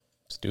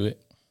do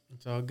it.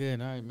 It's all good.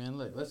 All right, man.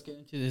 Look, let's get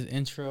into this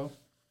intro.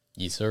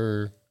 Yes,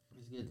 sir.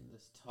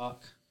 Let's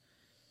talk.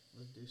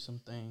 Let's do some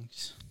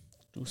things.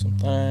 This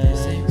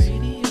ain't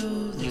radio.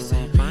 This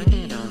ain't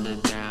radio. On the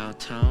dial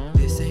tone.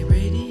 This ain't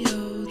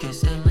radio.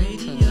 This ain't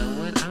radio.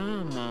 What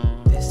I'm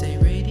on. This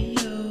ain't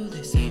radio.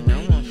 This ain't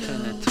radio. I'm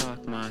finna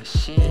talk my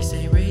shit. This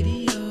ain't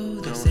radio.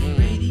 This ain't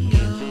radio.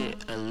 Give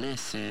it a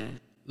listen.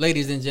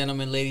 Ladies and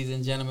gentlemen,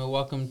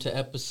 welcome to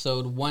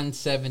episode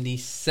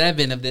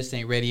 177 of This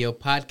Ain't Radio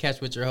podcast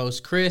with your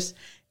host, Chris,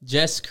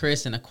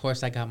 Chris, and of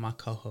course, I got my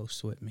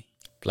co-host with me.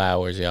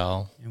 Flowers,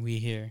 y'all. And we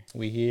here,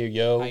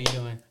 yo. How you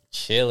doing?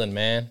 Chilling,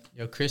 man.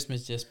 Yo,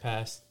 Christmas just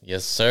passed.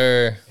 Yes,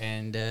 sir.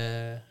 And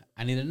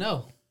I need to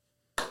know,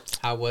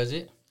 how was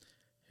it?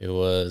 It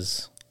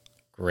was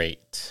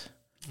great.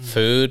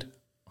 Food,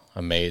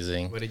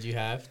 amazing. What did you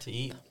have to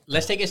eat?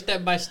 Let's take it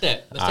step by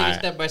step.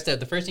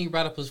 The first thing you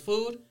brought up was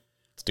food.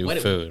 Let's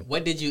do food.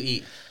 What did you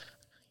eat?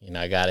 You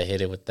know, I got to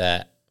hit it with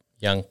that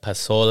young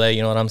pozole,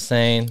 you know what I'm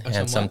saying?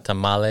 And some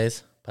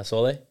tamales.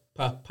 Pozole?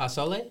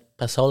 Pozole?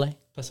 Pozole.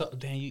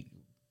 Damn, you...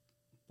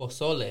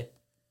 Pozole.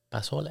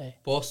 Pozole.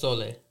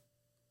 Pozole.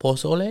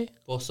 Pozole?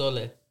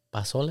 Pozole.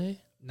 Pozole?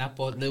 Not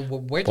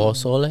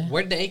Pozole?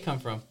 Where did the A come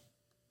from?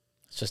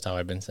 It's just how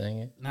I've been saying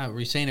it. No,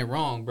 we're saying it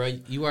wrong, bro.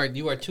 You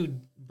are too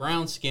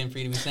brown skinned for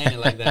you to be saying it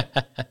like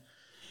that.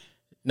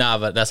 Nah,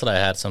 but that's what I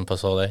had, some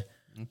pozole.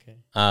 Okay.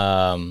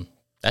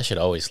 That shit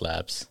always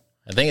slaps.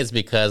 I think it's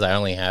because I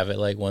only have it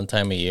like one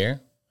time a year,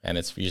 and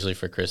it's usually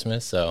for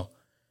Christmas, so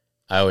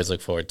I always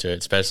look forward to it,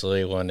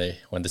 especially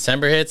when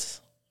December hits.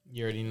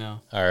 You already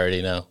know. I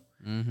already know.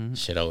 Mm-hmm.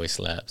 Shit always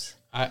slaps.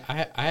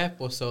 I have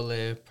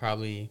pozole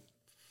probably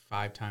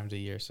 5 times a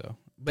year, so.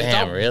 But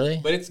damn, really?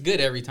 But it's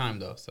good every time,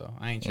 though, so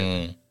I ain't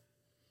tripping.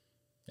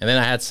 And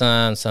then I had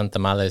some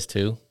tamales,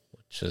 too,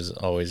 which is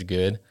always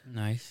good.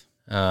 Nice.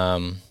 What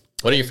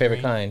are your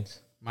favorite kinds?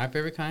 My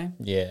favorite kind?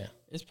 Yeah.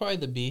 It's probably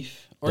the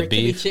beef. Or the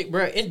beef? Could be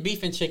bro, it's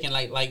beef and chicken.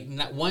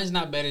 One's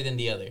not better than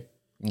the other.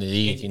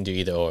 You can do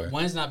either or.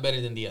 One's not better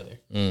than the other.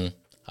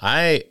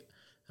 I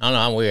don't know.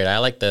 I'm weird. I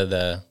like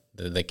the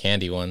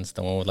candy ones,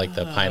 the one with like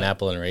the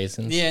pineapple and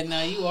raisins. Yeah,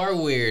 no, you are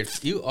weird.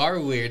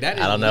 That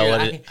is I don't know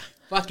weird. what I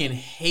fucking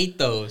hate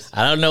those.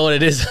 I don't know what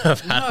it is about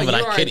them, but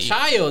you are a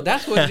child.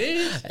 That's what it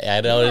is.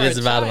 I know what it is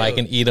about them. I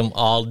can eat them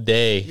all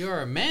day. You're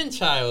a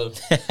man-child.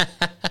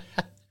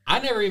 I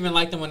never even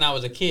liked them when I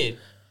was a kid.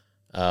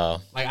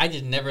 Oh. Like, I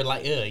just never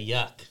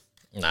yuck.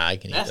 Nah, I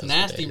can eat That's those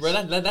nasty, bro.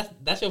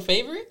 That's your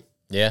favorite?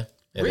 Yeah.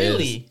 It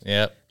really? Is.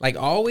 Yep. Like,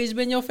 always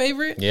been your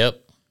favorite?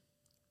 Yep.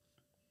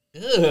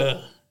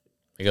 Ugh.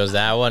 It goes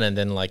that one, and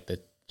then, like, the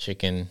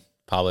chicken,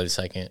 probably the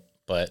second,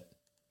 But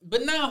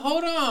now,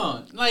 hold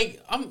on.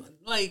 I'm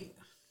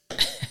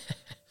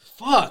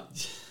fuck.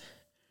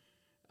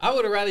 I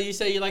would have rather you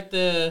say you like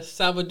the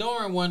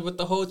Salvadoran one with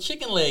the whole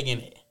chicken leg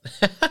in it.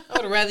 I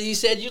would have rather you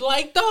said you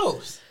like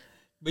those.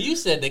 But you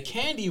said the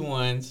candy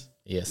ones.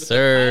 Yes, with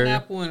sir. The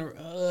pineapple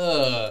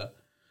and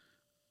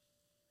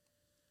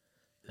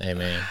Hey,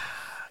 man.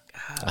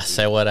 I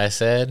said what I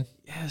said,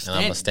 yeah, and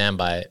I'm going to stand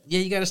by it. Yeah,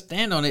 you got to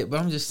stand on it, but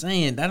I'm just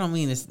saying, that don't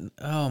mean it's...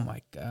 Oh,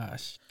 my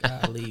gosh.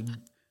 Golly.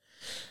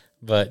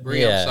 But,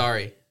 Bree, yeah. I'm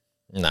sorry.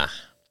 Nah.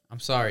 I'm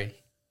sorry.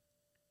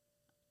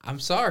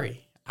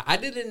 I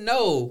didn't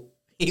know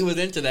he was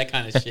into that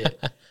kind of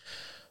shit.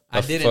 I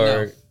didn't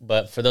know.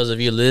 But for those of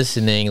you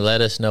listening,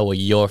 let us know what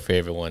your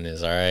favorite one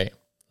is, all right?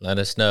 Let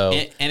us know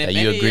that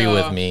you agree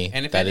with me.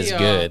 And if that is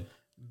good.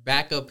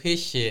 Back up his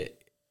shit.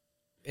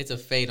 It's a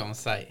fade on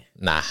sight.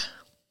 Nah.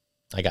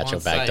 I got your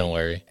back, don't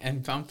worry.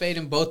 And I'm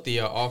fading both of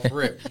y'all off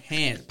rip.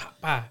 Hands,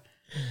 pop.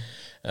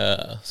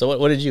 So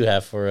what did you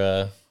have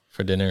for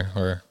dinner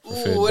or for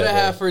food? What I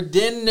have for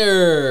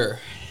dinner?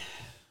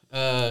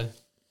 I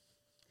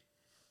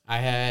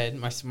had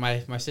my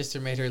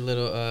sister made her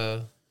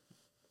little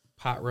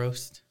pot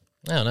roast.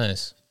 Oh,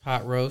 nice.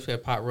 Pot roast. We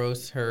had pot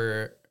roast.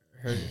 Her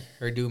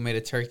dude made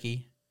a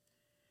turkey.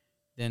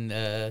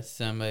 Then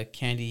some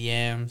candy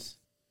yams,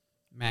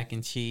 mac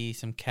and cheese,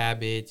 some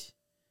cabbage.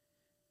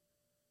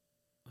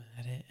 Was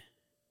that it?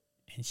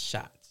 And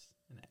shots.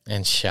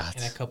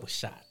 And a couple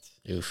shots.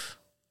 Oof.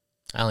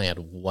 I only had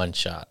one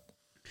shot.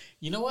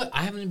 You know what?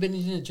 I haven't been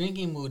in a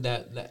drinking mood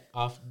that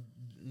off.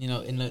 You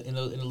know, in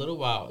a little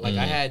while. Like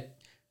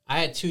I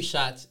had 2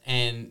 shots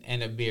and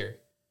a beer.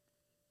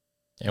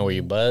 And were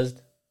you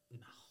buzzed?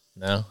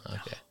 No. Okay.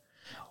 No.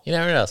 You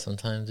never know.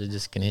 Sometimes it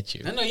just can hit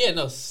you.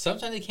 No.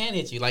 Sometimes it can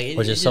hit you. Like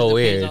which is just so depends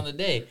weird on the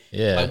day.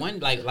 Yeah. Like one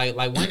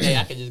day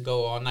I could just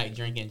go all night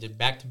drinking, just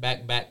back to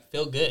back,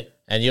 feel good.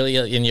 And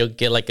you'll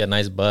get like a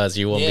nice buzz.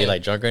 You won't be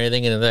like drunk or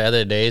anything. And the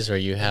other days where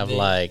you have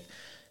like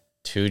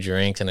 2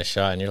 drinks and a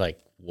shot, and you're like,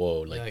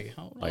 whoa, like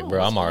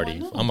bro, I'm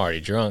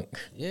already drunk.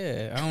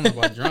 Yeah, I don't know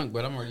about drunk,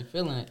 but I'm already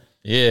feeling it.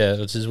 Yeah,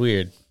 which is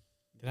weird.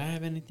 Did I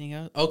have anything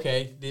else?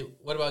 Okay.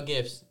 What about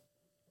gifts?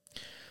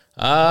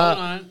 Hold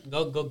on.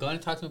 Go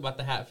and talk to me about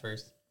the hat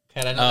first.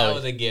 Cause I know that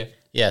was a gift.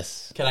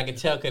 Yes. Cause I can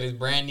tell because it's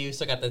brand new.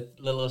 So I got the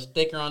little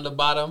sticker on the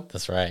bottom.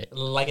 That's right.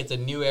 Like it's a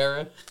new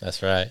era.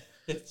 That's right.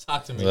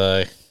 Talk to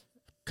me.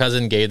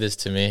 cousin gave this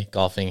to me,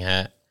 golfing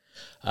hat.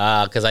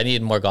 Because I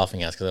need more golfing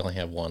hats because I only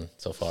have one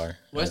so far.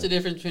 What's the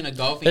difference between a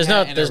golfing hat and a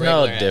regular hat? There's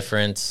no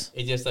difference.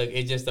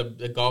 It's just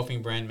a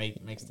golfing brand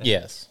makes that.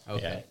 Yes.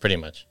 Okay. Yeah, pretty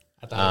much.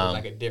 I thought it was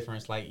like a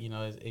difference, like, you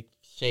know, it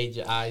shades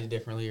your eyes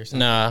differently or something.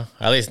 Nah,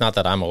 at least not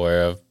that I'm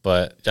aware of.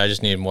 But I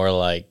just need more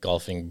like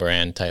golfing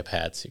brand type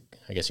hats,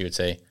 I guess you would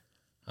say.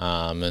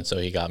 And so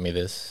he got me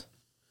this.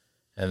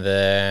 And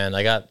then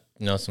I got,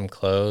 some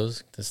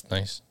clothes, this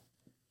nice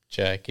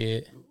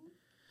jacket,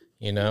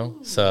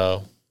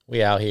 So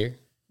we out here.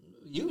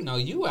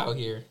 You out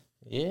here.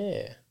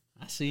 Yeah.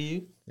 I see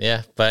you.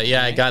 Yeah, but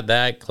yeah, I got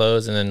that,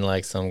 clothes, and then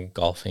like some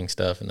golfing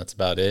stuff, and that's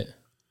about it.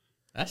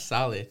 That's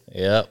solid.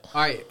 Yep.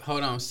 All right,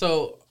 hold on.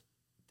 So,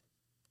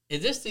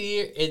 is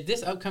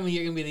this upcoming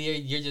year going to be the year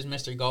you're just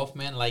Mr. Golf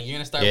Man? Like, you're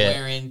going to start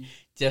wearing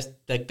just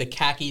the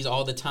khakis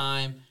all the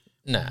time?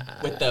 Nah.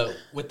 With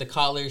the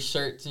collar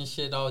shirts and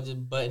shit all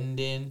just buttoned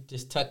in,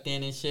 just tucked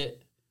in and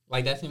shit?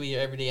 Like, that's going to be your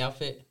everyday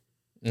outfit?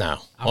 No,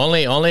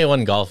 only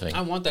when golfing.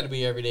 I want that to be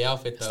your everyday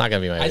outfit, though. It's not gonna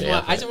be my everyday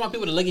outfit. I just want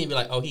people to look at you and be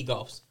like, "Oh, he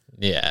golfs."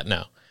 Yeah,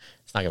 no,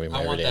 it's not gonna be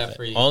my everyday outfit.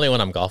 For you. Only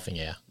when I'm golfing,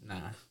 yeah. Nah,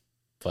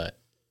 but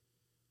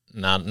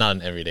not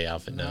an everyday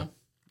outfit. No.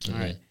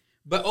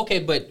 Mm-hmm. All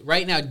right, but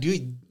right now,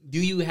 do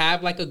you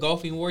have like a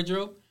golfing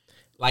wardrobe?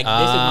 Like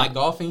this is my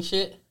golfing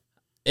shit.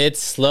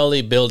 It's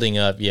slowly building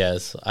up.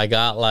 Yes, I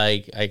got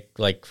like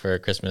for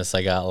Christmas,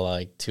 I got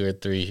like 2 or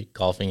 3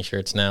 golfing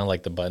shirts now,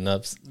 like the button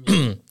ups.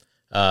 Yeah.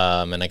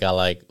 And I got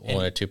like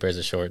 1 or 2 pairs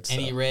of shorts.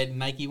 Any red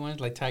Nike ones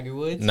like Tiger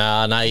Woods?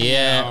 Nah, not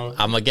yet. No.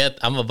 I'm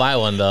gonna buy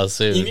one though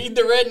soon. You need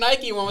the red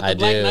Nike one with the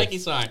black Nike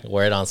sign.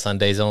 Wear it on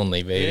Sundays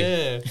only,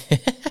 baby.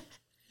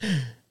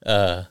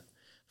 Yeah.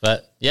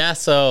 But yeah,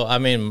 so I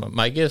mean,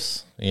 my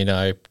gifts,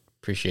 I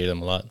appreciate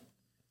them a lot.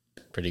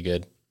 Pretty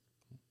good.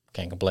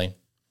 Can't complain.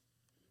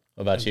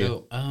 What about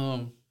you?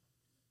 I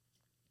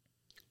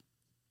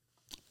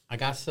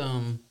got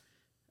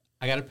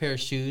a pair of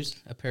shoes,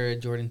 a pair of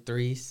Jordan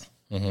 3s.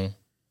 Mm-hmm.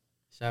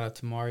 Shout out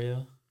to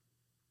Mario.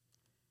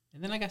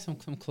 And then I got some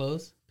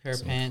clothes, pair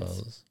of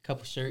pants, a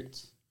couple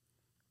shirts.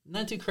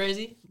 Nothing too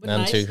crazy, but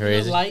nice. Too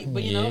crazy. Light,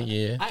 but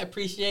I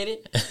appreciate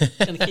it. It's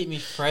going to keep me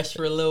fresh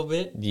for a little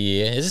bit.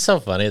 Yeah. Is it so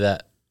funny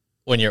that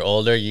when you're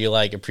older, you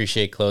like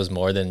appreciate clothes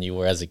more than you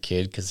were as a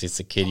kid? Because as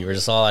a kid, you were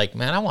just all like,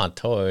 man, I want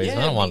toys. Yeah,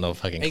 I don't want no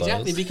fucking clothes.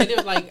 Exactly, because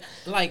it was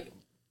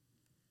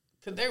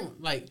because they're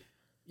like,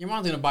 your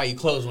mom's going to buy you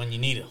clothes when you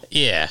need them.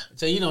 Yeah.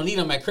 So you don't need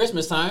them at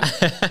Christmas time.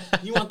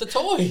 You want the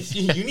toys.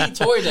 You need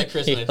toys at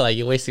Christmas. Like,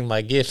 you're wasting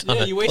my gifts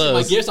on you're wasting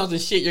my gifts on the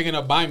shit you're going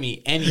to buy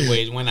me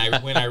anyways when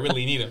I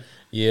really need them.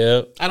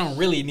 Yep. I don't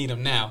really need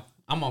them now.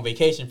 I'm on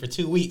vacation for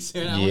 2 weeks.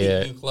 And I don't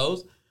need new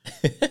clothes.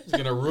 It's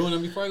going to ruin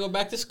them before I go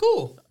back to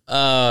school.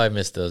 Oh, I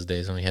missed those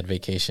days when we had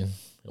vacation.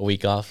 A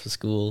week off of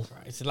school.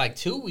 Right. It's like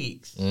 2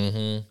 weeks.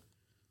 Mm-hmm.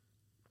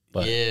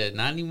 But yeah,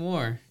 not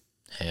anymore.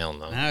 Hell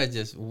no. Now we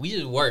just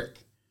work.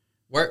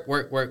 Work.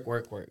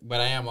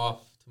 But I am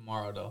off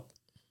tomorrow, though.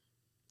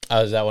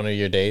 Oh, is that one of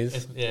your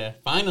days?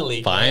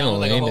 Finally. Finally,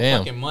 like a whole damn.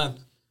 fucking month.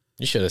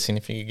 You should have seen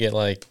if you could get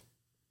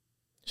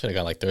should have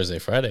got Thursday,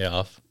 Friday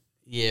off.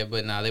 Yeah,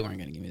 but nah, they weren't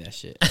going to give me that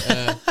shit.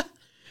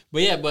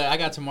 But I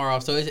got tomorrow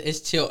off, so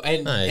it's chill.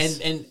 And nice.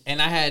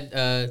 and I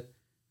had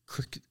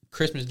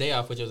Christmas Day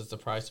off, which was a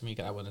surprise to me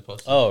because I wasn't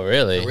supposed to. Oh,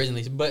 really?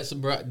 Originally. But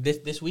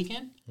this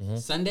weekend,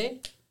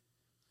 Sunday,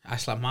 I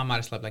might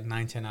have slept like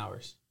 9-10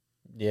 hours.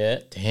 Yeah.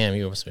 Damn,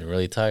 you must have been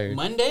really tired.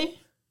 Monday,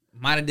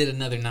 might have did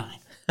another 9.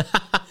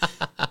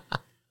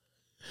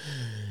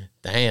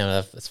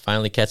 Damn, it's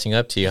finally catching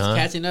up to you, huh?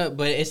 Catching up,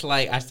 but it's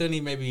like I still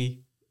need maybe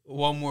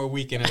one more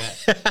weekend of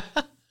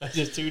that.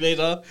 Just 2 days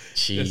off.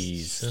 Jeez.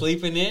 Just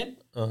sleeping in.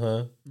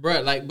 Bro,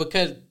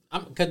 because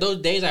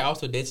those days I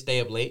also did stay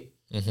up late.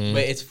 Mm-hmm.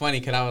 But it's funny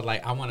because I was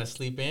like, I want to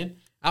sleep in.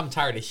 I'm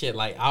tired of shit.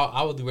 Like,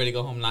 I was ready to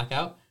go home knock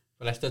out,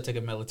 but I still took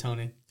a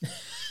melatonin.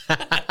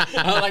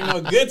 I was like,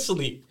 no, good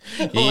sleep.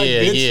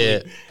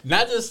 Sleep.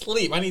 Not just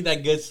sleep. I need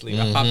that good sleep.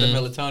 I popped the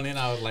melatonin.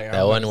 I was like,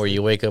 that one where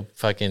you wake up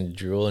fucking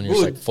drool and you're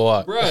just like,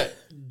 fuck. Bro,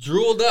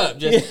 drooled up.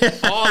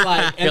 Just all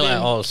like, and,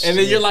 then, oh, shit. And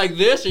then you're like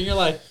this and you're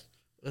like,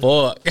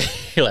 fuck.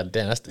 You're like,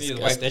 damn, that's disgusting.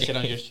 You just wipe that shit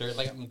on your shirt.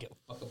 Like, I'm going to give a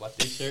fuck about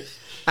this shirt.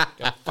 Got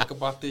a fuck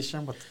about this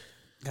shirt.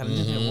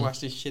 Gotta wash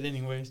this shit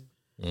anyways.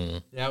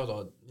 Mm. Yeah, I was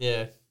all,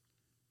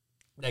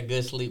 that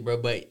good sleep, bro.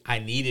 But I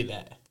needed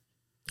that.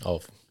 Oh.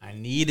 I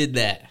needed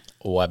that.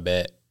 Oh, I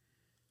bet.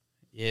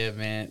 Yeah,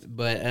 man.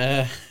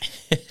 But,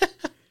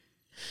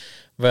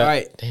 but all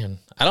right. Damn,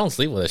 I don't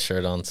sleep with a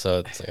shirt on, so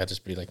it's like I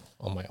just be like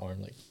on my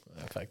arm, like,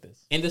 fuck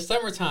this. In the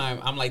summertime,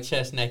 I'm like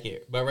chest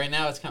naked. But right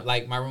now, it's kind of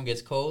like my room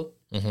gets cold.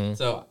 Mm-hmm.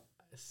 So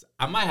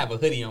I might have a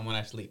hoodie on when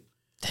I sleep.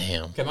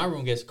 Damn. Because my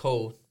room gets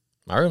cold.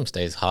 My room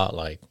stays hot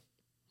like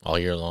all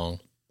year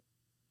long.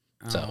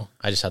 So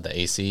I just have the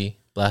AC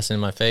blasting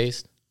in my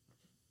face.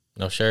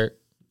 No shirt.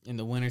 In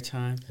the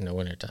wintertime? In the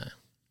wintertime.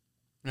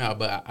 No,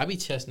 but I be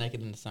chest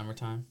naked in the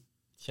summertime.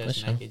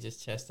 Chest naked,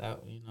 just chest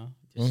out,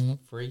 just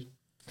free.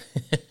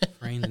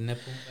 Freeing the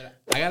nipple.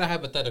 But I got a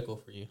hypothetical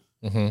for you.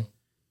 Mm-hmm.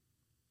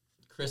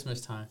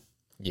 Christmas time.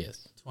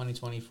 Yes.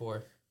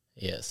 2024.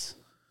 Yes.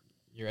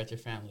 You're at your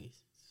family's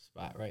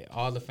spot, right?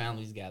 All the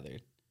families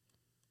gathered,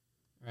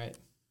 right?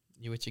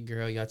 You with your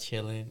girl, y'all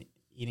chilling,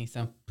 eating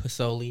some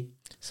pozole.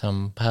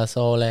 Some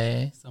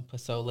pozole. Some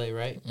pozole,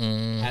 right?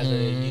 Mm-hmm. As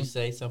you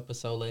say, some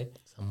pozole.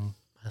 Some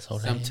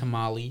pozole. Some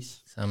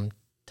tamales. Some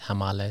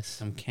tamales.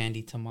 Some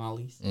candy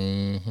tamales.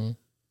 Mm-hmm.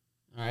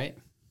 All right?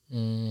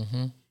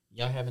 Mm-hmm.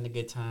 Y'all having a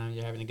good time.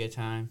 You're having a good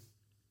time.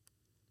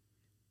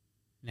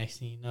 Next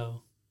thing you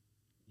know,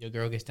 your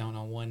girl gets down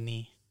on one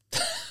knee.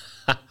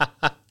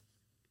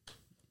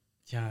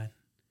 John,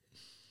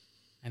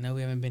 I know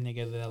we haven't been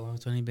together that long.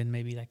 It's only been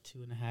maybe like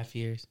 2.5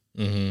 years.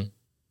 Mm-hmm.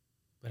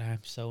 But I'm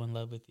so in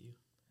love with you.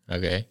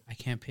 Okay. I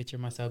can't picture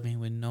myself being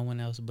with no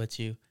one else but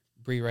you.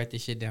 Bree, write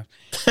this shit down.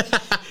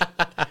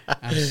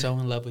 I'm so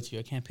in love with you.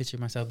 I can't picture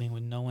myself being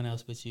with no one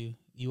else but you.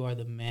 You are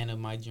the man of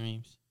my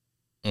dreams.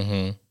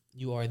 Mm-hmm.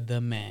 You are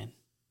the man.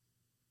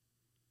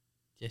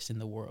 Just in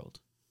the world.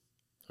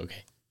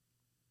 Okay.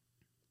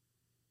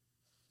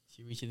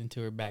 She reaches into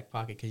her back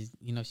pocket because,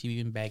 you know, she be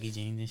in baggy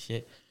jeans and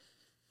shit.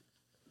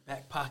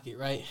 Back pocket,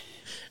 right?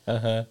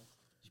 Uh-huh.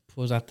 She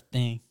pulls out the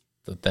thing.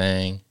 The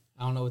thing.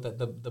 I don't know what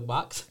the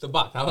box? The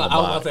box. I was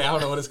about to say, I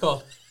don't know what it's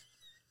called.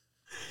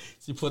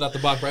 She pulled out the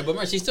box, right? But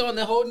remember, she's still on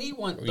the whole knee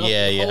one.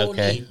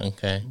 Okay. Knee.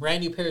 Okay.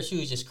 Brand new pair of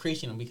shoes, just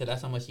creasing them because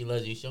that's how much she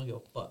loves you. She don't give a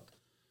fuck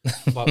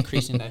about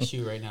creasing that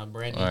shoe right now.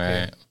 Brand new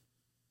pair. Right.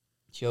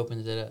 She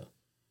opens it up.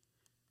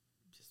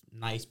 Just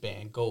nice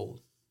band,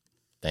 gold.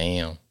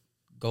 Damn.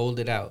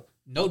 Golded out.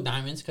 No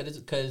diamonds,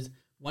 because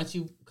once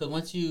you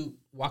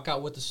walk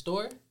out with the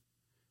store,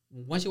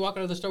 once you walk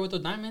out of the store with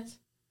those diamonds,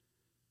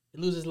 it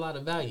loses a lot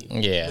of value.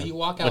 Yeah, but you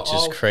walk out which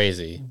is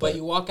crazy. But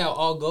you walk out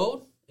all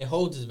gold, it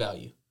holds its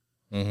value.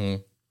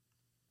 Mm-hmm.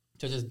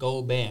 So just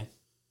gold band.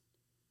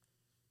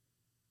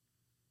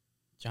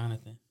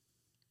 Jonathan,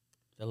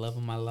 the love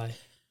of my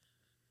life,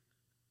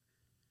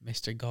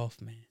 Mr.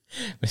 Golf Man.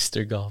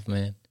 Mr. Golf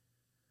Man.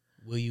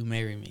 Will you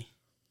marry me?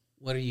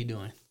 What are you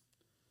doing?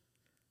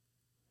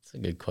 That's a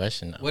good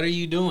question. What are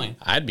you doing?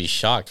 I'd be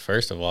shocked,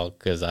 first of all,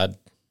 because I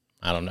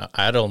don't know.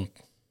 I don't.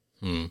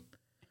 And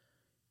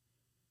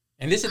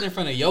this is in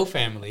front of your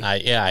family.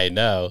 I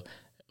know,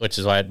 which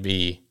is why I'd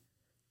be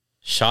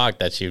shocked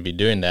that she would be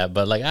doing that.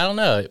 But like, I don't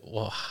know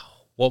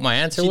what my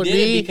answer would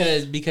be.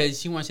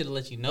 Because she wants you to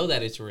let you know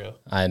that it's real.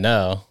 I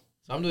know.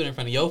 So I'm doing it in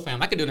front of your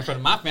family. I could do it in front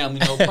of my family,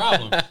 no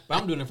problem. But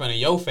I'm doing it in front of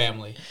your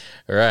family.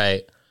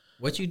 Right.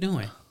 What you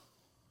doing?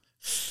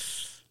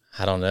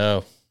 I don't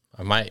know.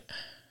 I might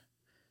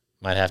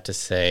have to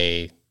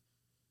say,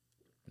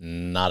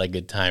 not a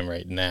good time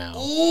right now.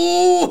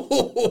 Ooh.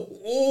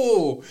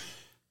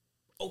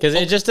 Because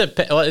it just it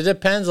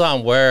depends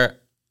on where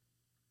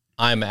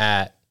I'm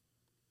at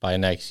by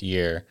next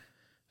year.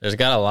 There's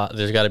got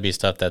to be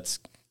stuff that's,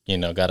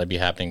 got to be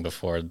happening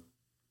before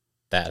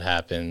that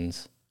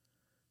happens.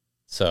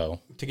 So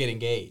to get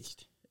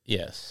engaged.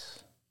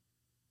 Yes.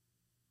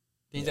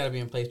 Things got to be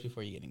in place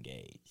before you get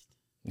engaged.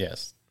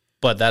 Yes.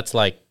 But that's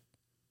like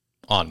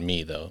on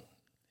me though.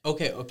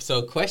 Okay,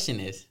 so question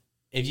is,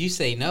 if you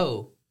say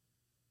no,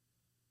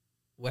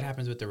 what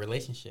happens with the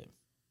relationship?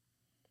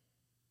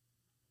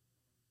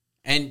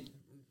 And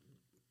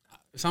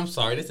so I'm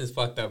sorry, this is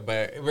fucked up,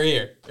 but we're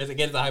here. It's a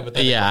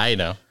hypothetical. Yeah, I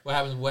know. What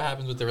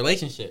happens with the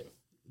relationship?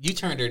 You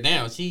turned her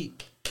down. She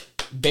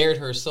bared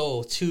her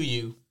soul to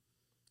you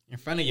in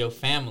front of your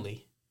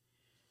family.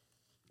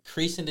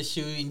 Crease in the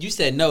shoe, and you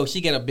said no.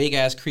 She got a big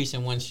ass crease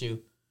in one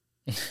shoe.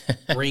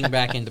 Ring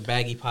back in the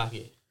baggy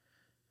pocket.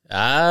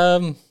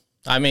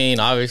 I mean,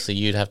 obviously,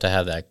 you'd have to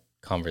have that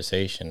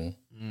conversation.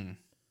 And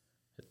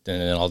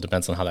it all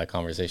depends on how that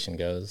conversation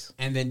goes.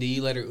 And then do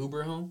you let her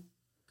Uber home?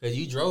 Because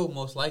you drove,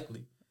 most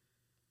likely.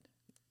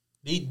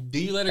 Do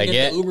you let her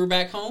get the Uber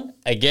back home?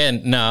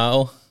 Again,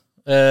 no.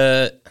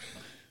 Because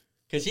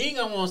she ain't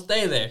going to want to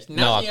stay there.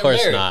 Now no, of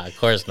course not. Of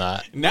course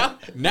not.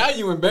 Now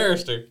you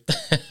embarrassed her.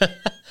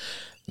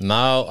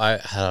 No,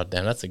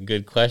 damn, that's a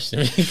good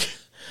question.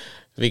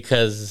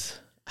 Because,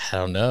 I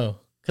don't know.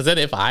 Because then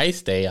if I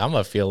stay, I'm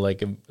going to feel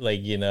like,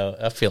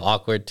 I feel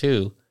awkward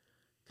too.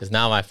 Because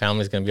now my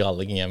family's going to be all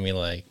looking at me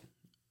like.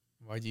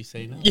 Why'd you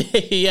say no?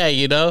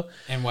 Yeah,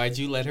 And why'd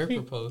you let her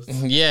propose?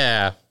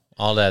 Yeah,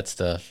 all that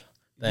stuff.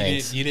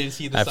 Thanks. You didn't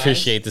see the signs? I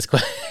appreciate this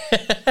question.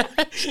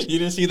 You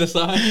didn't see the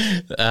sign?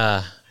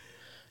 I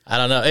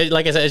don't know.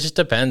 Like I said, it just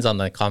depends on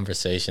the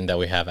conversation that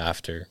we have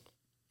after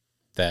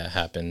that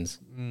happens.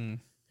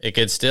 Could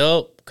it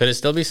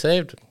still be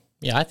saved?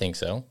 Yeah, I think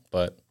so.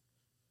 But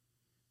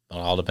it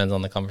all depends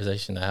on the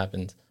conversation that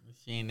happens.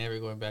 She ain't never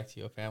going back to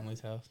your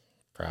family's house.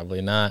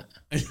 Probably not.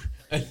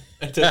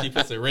 Until she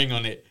puts a ring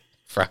on it.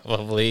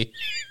 Probably.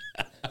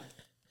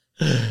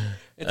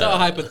 It's all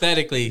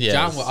hypothetically. Yes.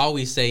 John will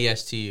always say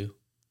yes to you.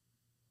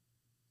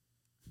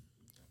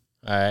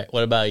 All right.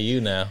 What about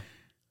you now?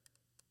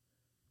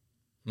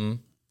 You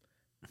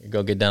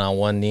go get down on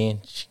one knee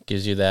and she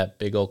gives you that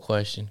big old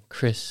question.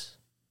 Chris,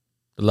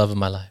 the love of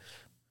my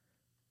life,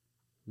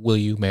 will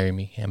you marry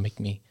me and make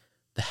me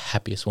the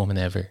happiest woman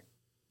ever?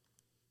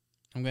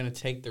 I'm going to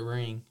take the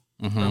ring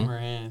from her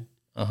hand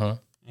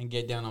and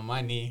get down on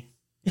my knee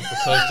and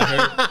propose to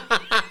her.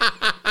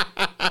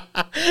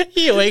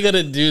 You ain't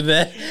gonna do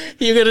that.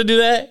 You gonna do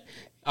that?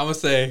 I'm gonna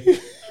say,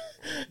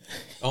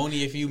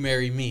 only if you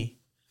marry me.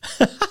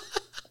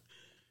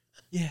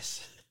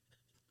 Yes.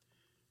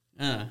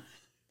 So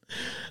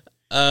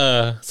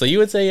you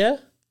would say yeah?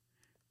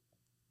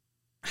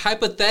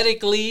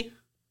 Hypothetically,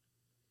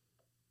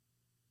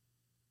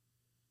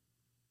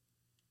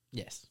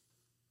 yes.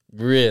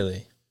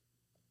 Really?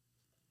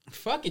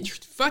 Fuck it.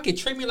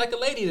 Treat me like a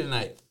lady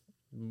tonight.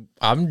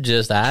 I'm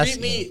just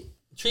asking.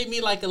 Treat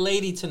me like a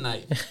lady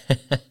tonight.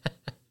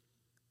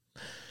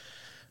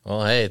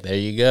 Well, hey, there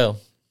you go.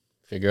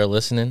 If your girl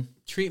listening,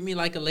 Treat me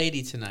like a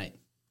lady tonight.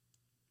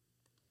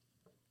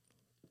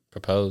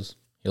 propose.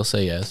 He'll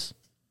say yes.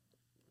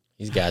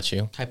 He's got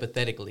you.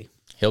 Hypothetically.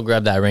 He'll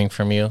grab that ring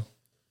from you.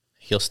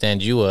 He'll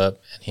stand you up,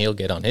 and he'll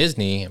get on his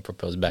knee and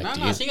propose back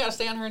to you. She gotta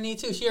stay on her knee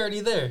too. She already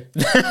there.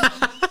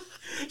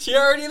 She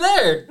already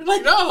there.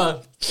 Like,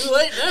 no, too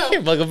late now.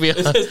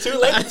 It's too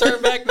late to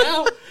turn back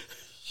now.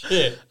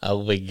 Shit.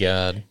 Oh my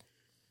God.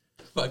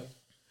 Fuck.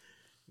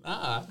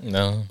 Nah.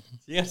 No.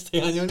 You gotta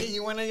stay on your knee.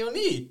 You went on your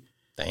knee.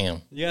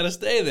 Damn. You gotta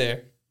stay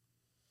there.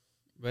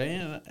 But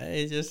yeah,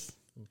 it's just.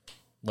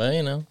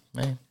 Well,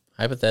 man,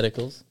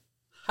 hypotheticals.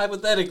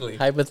 Hypothetically.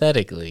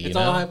 Hypothetically,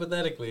 all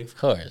hypothetically. Of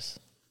course.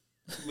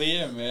 But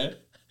yeah, man.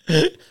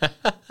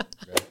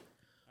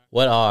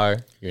 What are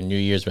your New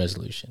Year's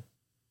resolution?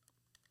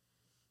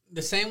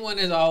 The same one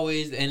as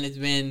always, and it's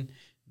been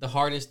the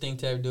hardest thing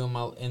to ever do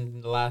in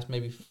the last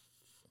maybe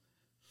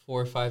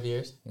 4 or 5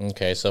 years.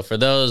 Okay, so for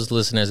those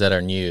listeners that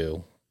are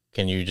new,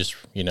 can you just,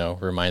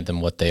 remind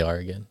them what they are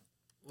again?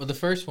 Well, the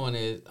first one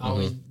is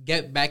always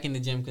get back in the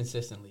gym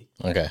consistently.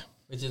 Okay.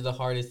 Which is the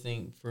hardest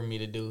thing for me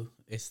to do.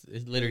 It's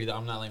literally,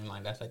 I'm not even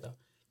lying. That's like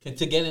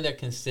to get in there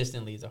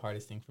consistently is the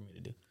hardest thing for me to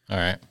do. All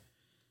right.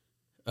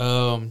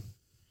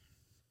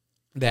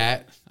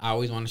 That I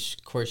always want to,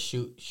 of course,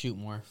 shoot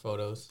more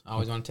photos. I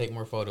always want to take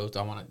more photos.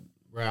 I want to.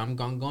 Where I'm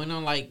going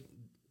on like,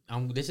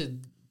 this is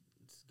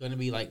going to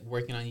be like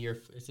working on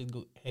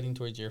heading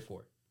towards year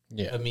 4.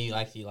 Yeah. Of me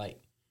actually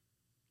like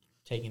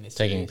taking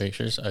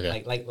pictures.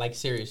 Okay. Like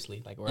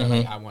seriously, like where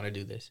like I want to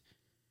do this.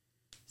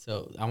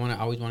 So I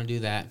always want to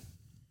do that.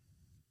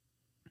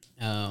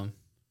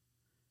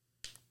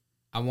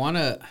 I want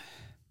to.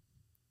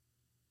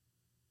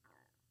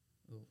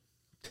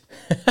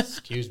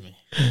 Excuse me.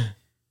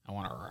 I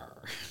want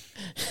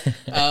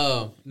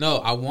to. No,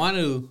 I want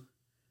to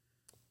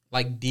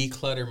like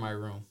declutter my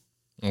room.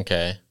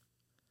 Okay.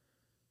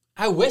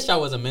 I wish I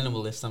was a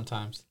minimalist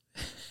sometimes.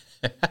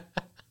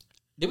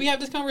 Did we have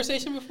this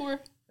conversation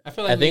before? I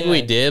feel like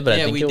we did, but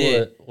I think we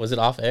did. Was it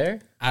off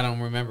air? I don't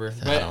remember.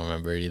 I don't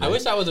remember either. I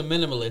wish I was a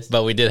minimalist.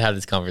 But we did have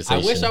this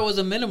conversation. I wish I was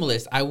a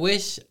minimalist. I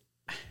wish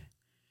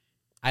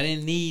I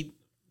didn't need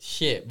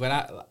shit,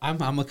 but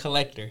I'm a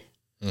collector.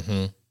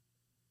 Mm-hmm.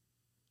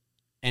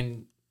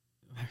 And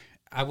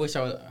I wish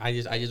I was.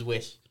 I just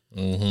wish.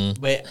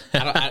 Mm-hmm. But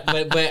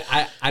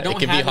I don't. It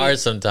can be hard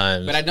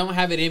sometimes. But I don't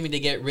have it in me to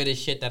get rid of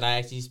shit that I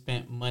actually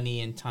spent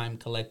money and time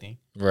collecting.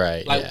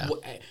 Right. Like yeah.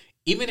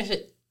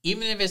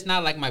 Even if it's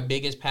not like my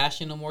biggest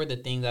passion no more, the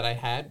thing that I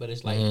had, but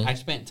it's like I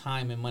spent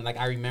time and money. Like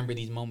I remember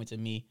these moments of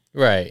me.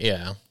 Right.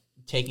 Yeah.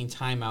 Taking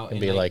time out. It can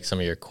be like some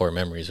of your core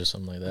memories or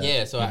something like that.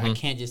 Yeah. So I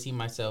can't just see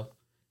myself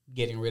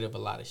getting rid of a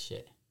lot of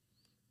shit.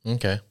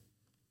 Okay.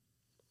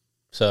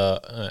 So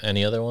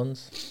any other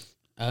ones?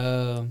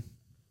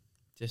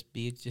 Just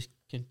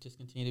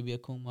continue to be a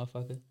cool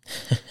motherfucker.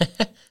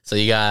 So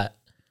you got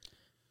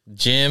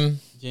gym,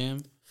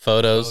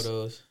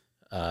 photos,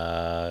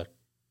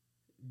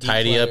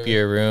 tidy up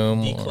your room,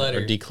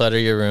 or declutter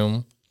your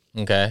room.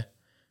 Okay.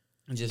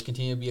 And just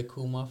continue to be a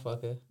cool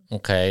motherfucker.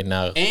 Okay.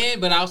 Now,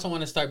 but I also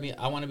want to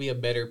I want to be a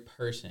better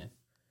person.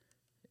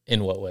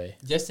 In what way?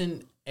 Just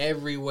in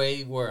every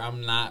way where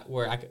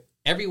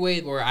every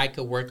way where I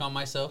could work on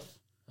myself.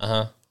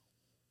 Uh-huh.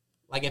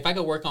 Like if I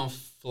could work on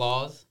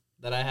flaws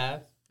that I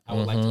have, I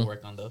would like to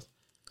work on those.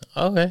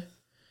 Okay.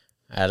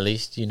 At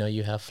least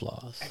you have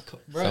flaws.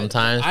 Bro,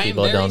 sometimes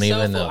people don't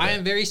even know. I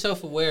am very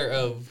self-aware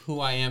of who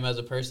I am as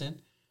a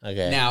person.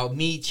 Okay. Now,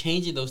 me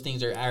changing those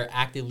things are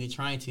actively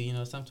trying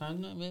to,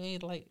 sometimes I'm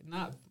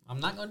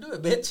not gonna do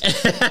it, bitch.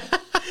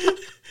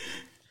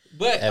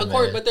 But of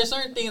course, but there's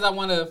certain things I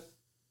want to.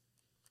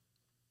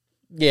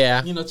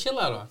 Yeah. Chill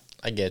out on.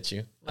 I get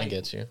you. Like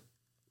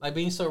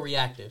being so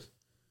reactive.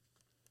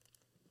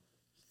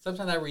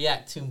 Sometimes I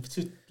react too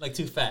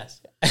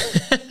fast.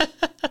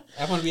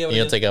 I want to be able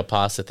to take a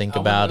pause to think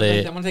about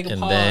it. I want to take a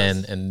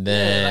pause. And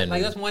then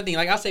like that's one thing.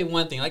 Like I'll say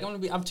one thing. Like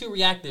I'm too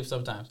reactive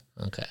sometimes.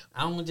 Okay.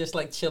 I don't want to just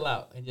like chill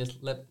out and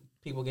just let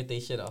people get their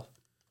shit off.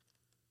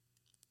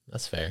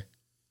 That's fair.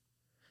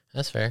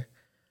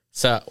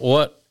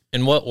 So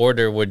in what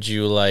order would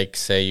you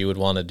say you would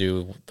want to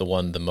do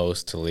the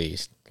most to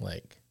least?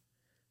 Like,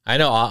 I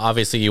know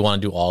obviously you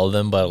want to do all of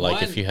them, but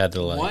if you had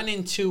to 1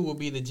 and 2 will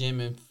be the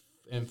gym and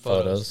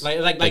photos. Like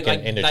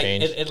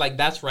interchange. It's like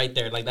that's right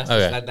there. Like that's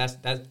okay. that's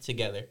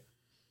together.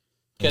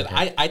 Because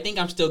I think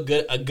I'm still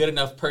a good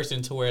enough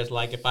person to where it's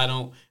if I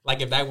don't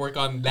if I work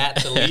on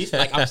that the least,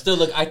 I'm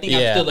still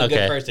a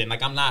good person.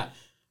 Like I'm not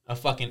a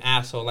fucking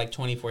asshole like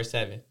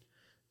 24/7.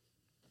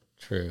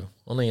 True.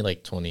 Only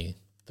like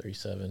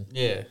 23/7.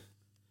 Yeah,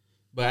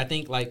 but I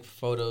think like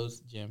photos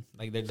gym,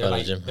 like they're Photo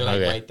like gym. they're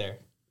like Okay. right there,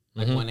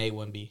 like Mhm. 1A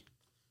 1B.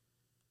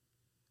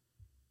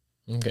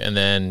 Okay, and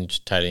then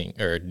just tidying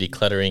or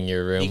decluttering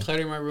your room.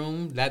 Decluttering my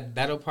room,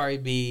 that'll probably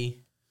be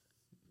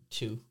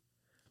 2.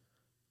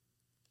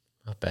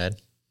 Not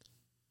bad.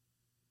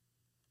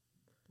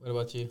 What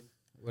about you?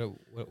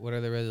 What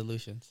are the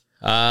resolutions?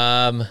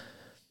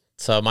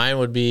 So mine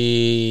would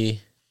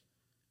be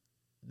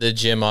the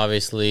gym,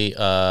 obviously.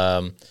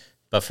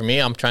 But for me,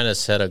 I'm trying to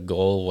set a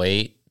goal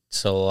weight.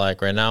 So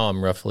like right now,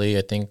 I'm roughly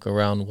I think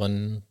around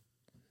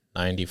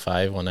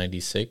 195,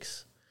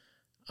 196.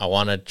 I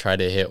want to try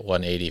to hit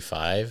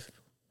 185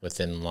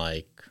 within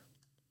like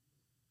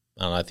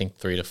I don't know. I think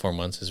 3 to 4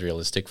 months is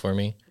realistic for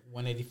me.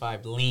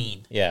 185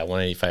 lean. Yeah,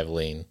 185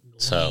 lean.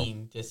 So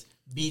Lean, just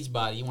beach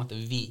body. You want the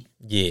V.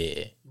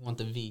 yeah, You want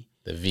the V.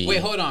 the V. Wait,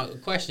 hold on.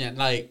 Question.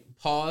 Like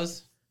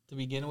pause to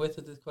begin with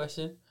this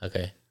question.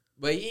 Okay.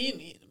 But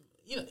you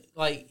know,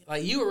 like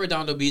you a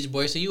Redondo Beach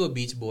boy, so you a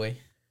beach boy.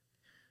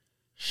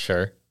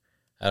 Sure.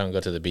 I don't go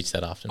to the beach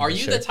that often. Are but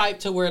you sure. the type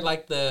to wear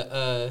like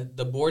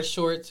the board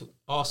shorts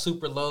all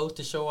super low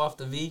to show off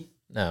the V?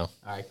 No.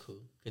 All right, cool.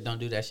 'Cause don't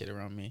do that shit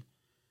around me.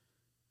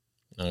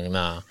 No,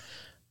 nah.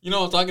 You know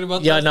what I'm talking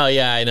about? Yeah, though? no,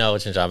 yeah, I know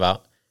what you're talking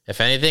about. If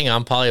anything,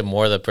 I'm probably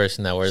more the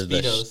person that wears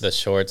Speedos. the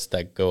shorts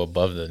that go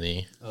above the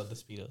knee. Oh, the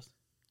Speedos.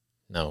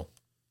 No.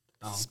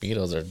 Oh.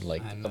 Speedos are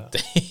like I know. up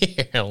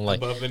there. I'm like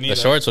Above the knee, the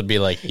though. shorts would be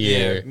like Yeah,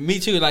 here. me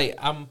too. Like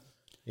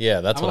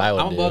Yeah, that's what I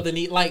would I'm do. above the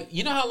knee. Like,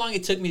 you know how long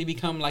it took me to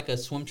become like a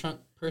swim trunk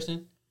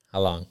person? How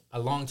long? A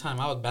long time.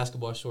 I was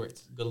basketball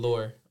shorts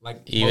galore.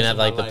 Like Even most at of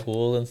my like the life.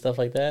 pool and stuff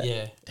like that?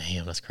 Yeah,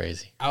 Damn, that's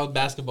crazy. I was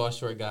basketball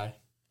short guy.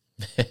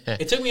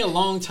 It took me a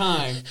long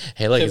time.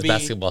 Hey, look, to it's be-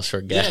 basketball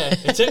short guy. Yeah,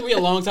 it took me a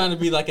long time to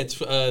be like a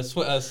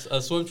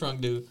swim trunk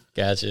dude.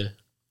 Gotcha.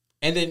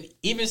 And then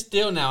even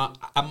still now,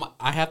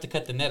 I have to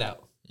cut the net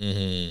out.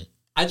 Mm-hmm.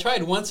 I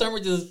tried one summer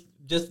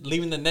just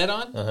leaving the net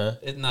on. Uh-huh.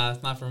 It's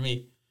not for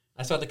me.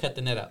 I still have to cut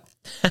the net out.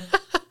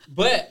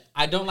 But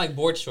I don't like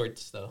board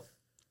shorts though.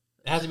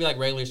 It has to be like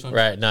regular swim.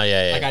 Right. No,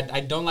 yeah, yeah. Like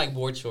I don't like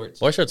board shorts.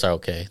 Board shorts are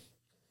okay.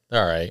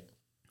 They're all right.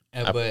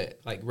 But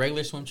like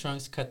regular swim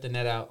trunks, cut the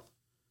net out.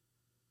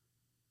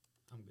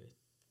 I'm good.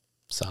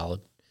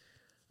 Solid.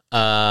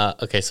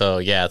 Okay, so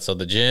yeah, so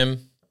the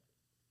gym,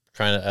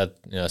 trying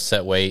to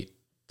set weight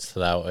so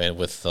that way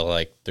with the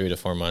like 3 to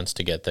 4 months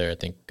to get there, I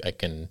think I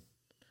can.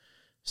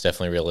 It's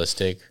definitely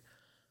realistic.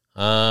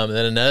 Then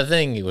another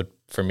thing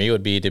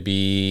would be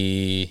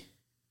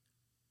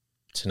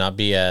to not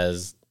be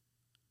as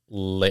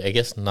I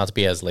guess not to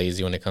be as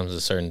lazy when it comes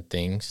to certain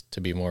things, to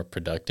be more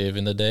productive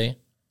in the day.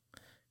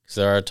 Because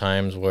there are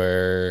times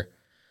where,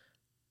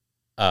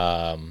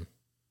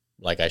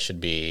 like I should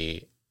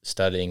be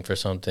studying for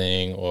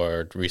something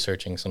or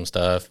researching some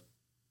stuff,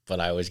 but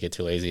I always get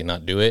too lazy and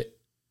not do it,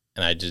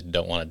 and I just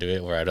don't want to do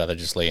it. Where I'd rather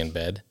just lay in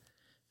bed.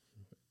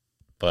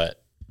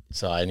 But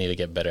so I need to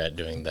get better at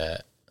doing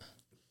that.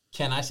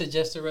 Can I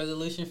suggest a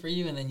resolution for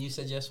you, and then you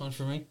suggest one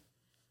for me?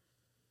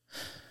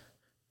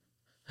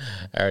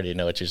 I already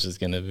know what yours is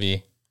gonna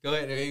be. Go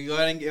ahead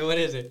and get, what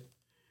is it?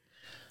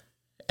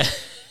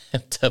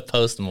 To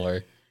post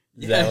more.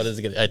 Is that what it's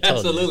gonna? I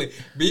told Absolutely.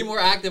 Be more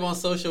active on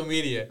social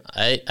media.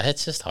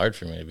 It's just hard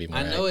for me to be more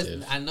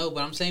active. I know,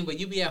 but I'm saying, but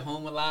you be at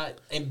home a lot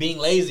and being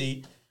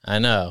lazy. I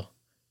know.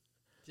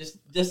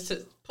 Just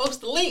to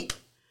post the link.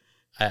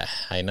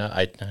 I know.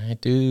 I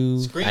do.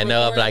 Screen I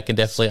know, record- but I can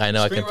definitely. I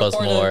know I can post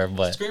more,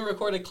 but screen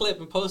record a clip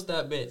and post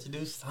that bitch.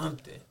 Do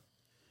something.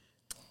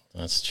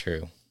 that's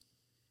true.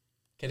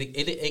 Cause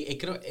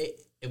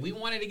if we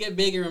wanted to get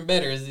bigger and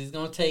better, it's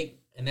gonna take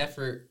an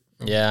effort.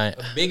 Yeah.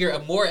 A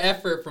more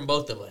effort from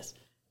both of us.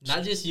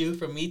 Not just you,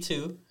 from me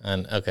too.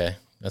 And okay,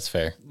 that's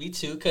fair. Me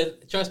too. Cause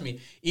trust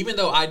me, even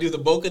though I do the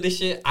bulk of this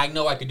shit, I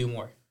know I could do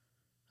more.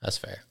 That's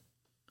fair.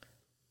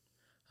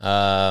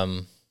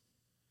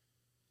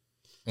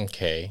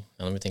 Okay,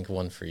 now let me think of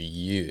one for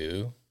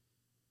you.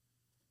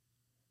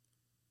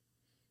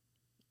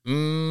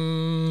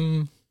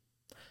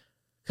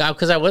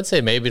 Because I would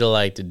say maybe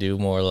to do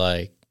more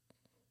like,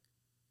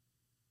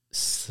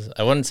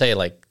 I wouldn't say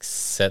like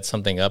set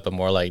something up, but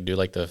more like do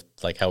like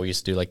how we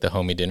used to do like the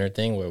homie dinner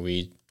thing where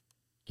we,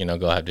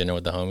 go have dinner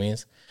with the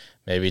homies.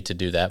 Maybe to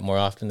do that more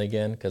often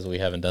again because we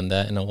haven't done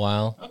that in a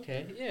while.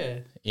 Okay, yeah.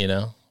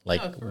 No,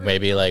 for real.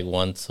 maybe like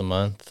once a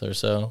month or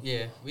so.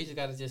 Yeah, we just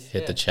gotta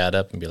Hit the chat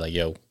up and be like,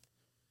 yo,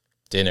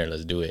 dinner,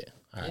 let's do it.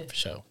 All right, for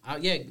sure.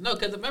 No,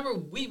 because remember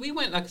we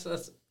went like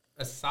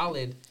a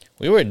solid.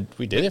 We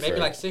did it maybe for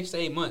like 6 to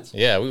 8 months.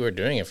 Yeah, we were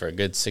doing it for a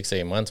good 6 to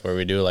 8 months where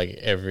we do like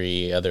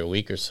every other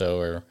week or so,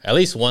 or at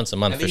least once a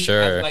month for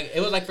sure.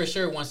 It was like for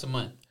sure once a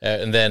month.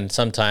 And then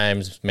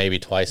sometimes maybe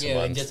twice a Yeah,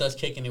 month. and just us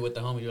kicking it with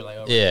the homies. You're like,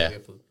 oh, Yeah.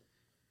 get food.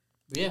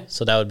 But yeah.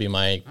 So that would be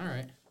my All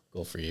right.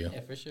 goal for you. Yeah,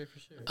 for sure.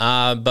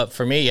 But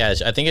for me, yeah,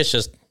 I think it's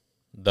just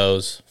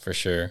those for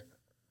sure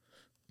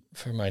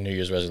for my New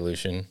Year's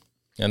resolution.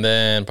 And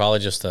then probably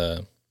just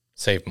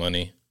save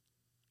money.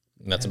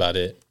 And that's about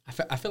it.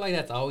 I feel like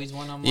that's always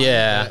one on mine.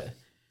 Yeah.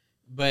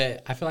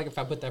 But I feel like if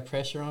I put that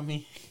pressure on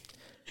me,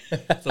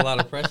 it's a lot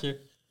of pressure.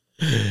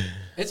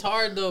 It's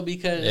hard though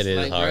because it is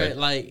like, hard.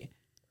 Bro, like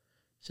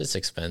it's just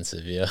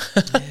expensive, yeah.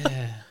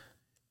 yeah.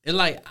 It's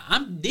like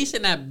I'm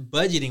decent at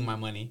budgeting my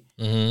money,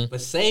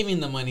 but saving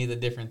the money is a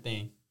different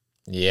thing.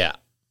 Yeah.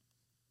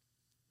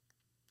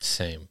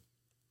 Same.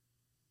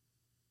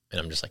 And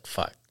I'm just like,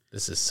 fuck,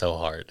 this is so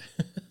hard.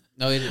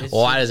 No, it's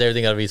why does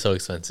everything gotta be so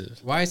expensive?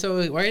 Why is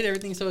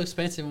everything so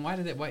expensive? And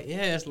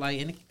yeah, it's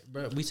like, and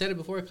bro, we said it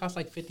before. It costs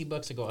like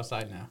 $50 to go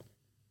outside now.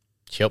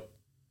 Yep.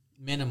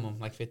 Minimum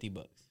like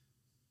 $50.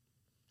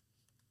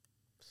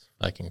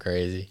 Fucking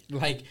crazy.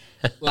 Like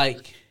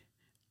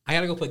I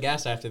gotta go put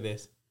gas after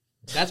this.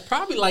 That's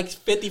probably like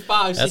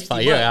 55, That's 60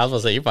 probably, bucks. yeah, I was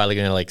gonna say you're probably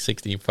gonna like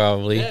 60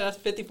 probably. Yeah, that's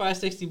 55,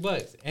 60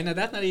 bucks. And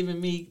that's not even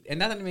me, and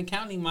that's not even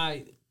counting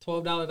my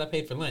 $12 I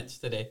paid for lunch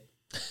today.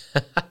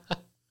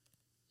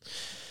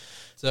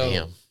 So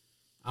damn.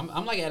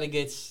 I'm like at a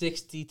good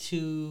 $60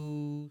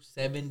 to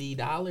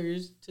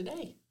 $70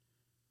 today.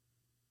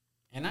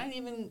 And I didn't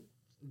even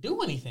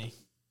do anything.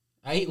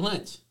 I ate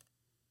lunch,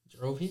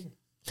 drove here,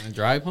 and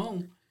drive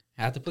home.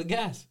 Had to put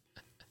gas.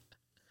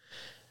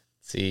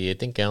 See, I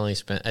think I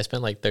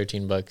spent like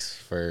 $13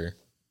 for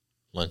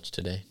lunch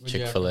today.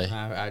 Chick-fil-A.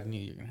 I knew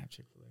you were gonna have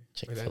Chick-fil-A.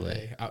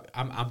 Chick-fil-A.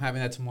 I'm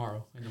having that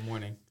tomorrow in the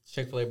morning.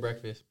 Chick-fil-A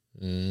breakfast.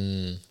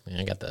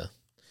 I got the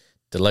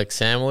deluxe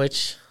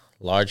sandwich,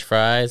 large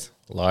fries,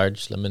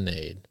 large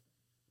lemonade.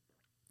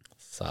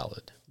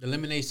 Solid. The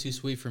lemonade's too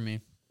sweet for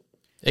me.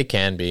 It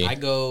can be. I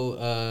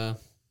go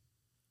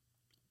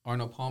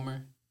Arnold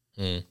Palmer,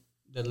 the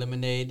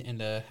lemonade, and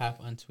the half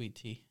unsweet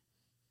tea.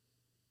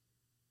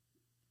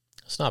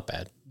 It's not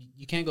bad.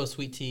 You can't go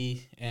sweet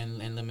tea and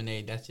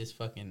lemonade. That's just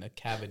fucking a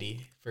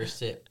cavity first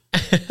sip.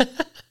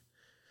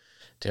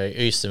 Dude, I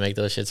used to make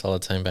those shits all the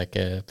time back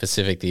at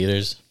Pacific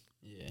Theaters.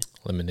 Yeah.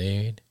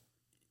 Lemonade.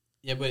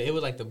 Yeah, but it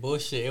was like the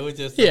bullshit. It was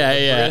just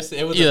Yeah. Brisk.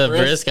 It was the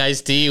brisk. brisk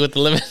iced tea with the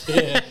lemon.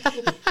 Yeah.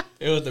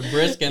 It was the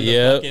brisk and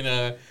the fucking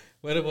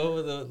what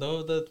was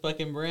the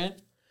fucking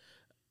brand?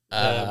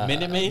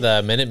 Minute Maid?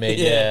 The Minute Maid,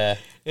 yeah.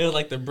 It was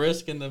like the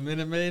brisk and the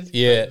Minute Maid.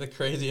 Yeah. The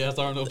crazy ass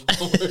Arnold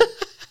Palmer.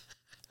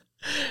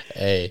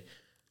 Hey,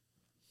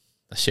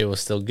 that shit was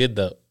still good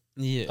though.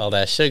 Yeah. All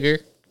that sugar,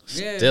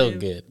 still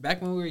good.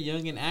 Back when we were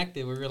young and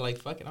active, we were like,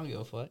 fuck it, I don't give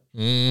a fuck.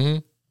 Mm-hmm.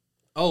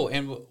 Oh,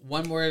 and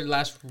one more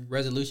last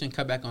resolution,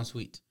 cut back on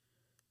sweets.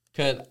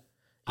 Because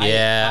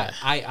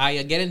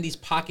I get in these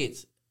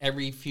pockets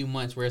every few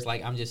months where it's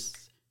like I'm just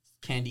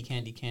candy.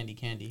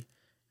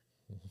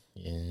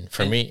 And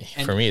for me,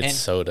 it's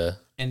soda.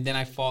 And then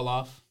I fall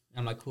off.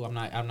 I'm like, cool, I'm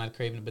not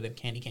craving it, but then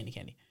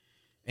candy.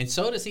 And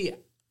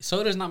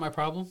soda's not my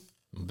problem.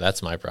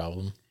 That's my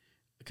problem.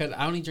 Because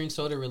I only drink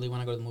soda really when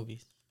I go to the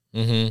movies.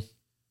 Mm-hmm.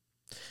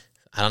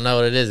 I don't know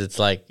what it is. It's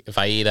like if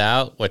I eat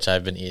out, which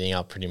I've been eating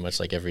out pretty much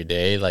like every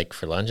day, like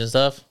for lunch and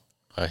stuff,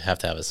 I have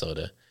to have a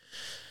soda.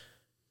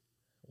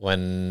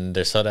 When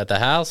there's soda at the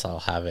house, I'll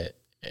have it.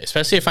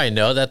 Especially if I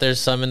know that there's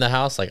some in the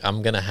house, like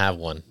I'm going to have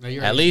one.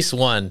 At least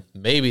one,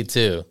 maybe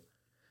two.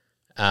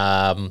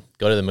 Go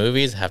to the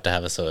movies, have to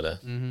have a soda.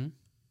 Mm-hmm.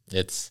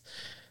 It's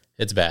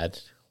bad.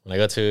 When I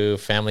go to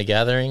family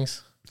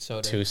gatherings,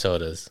 two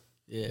sodas.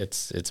 Yeah.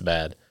 It's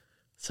bad.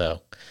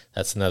 So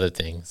that's another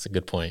thing. It's a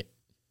good point.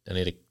 I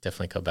need to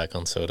definitely cut back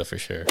on soda for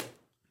sure.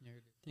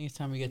 I think it's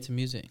time we get to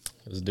music.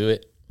 Let's do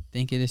it. I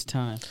think it is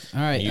time.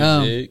 All right.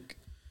 Music.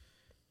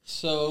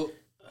 So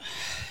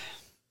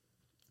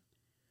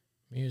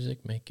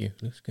music make you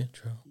lose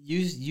control.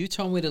 You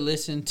told me to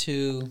listen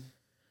to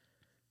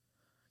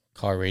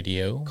Car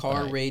Radio.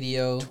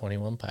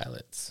 21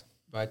 Pilots.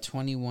 By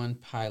 21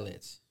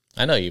 Pilots.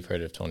 I know you've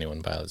heard of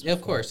 21 Pilots before. Yeah,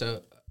 of course.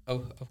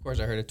 Of course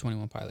I heard of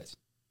 21 Pilots.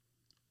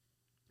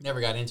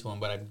 Never got into them,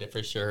 but I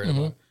for sure heard of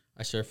them.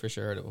 I for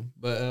sure heard of them.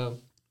 But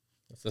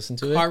let's listen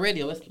to it. Car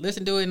Radio. Let's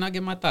listen to it and I'll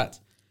give my thoughts.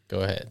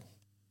 Go ahead.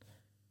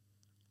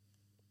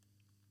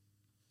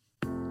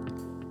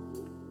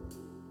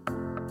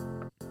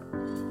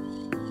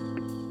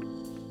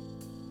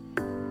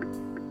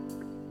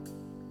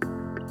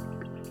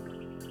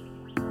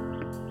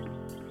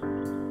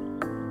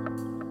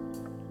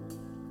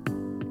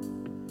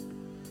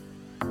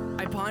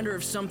 Ponder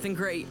of something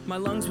great. My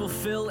lungs will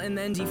fill and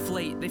then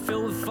deflate. They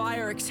fill with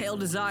fire, exhale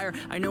desire.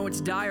 I know it's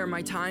dire,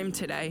 my time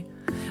today.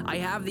 I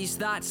have these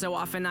thoughts so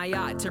often I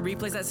ought to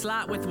replace that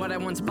slot with what I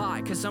once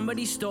bought. Cause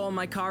somebody stole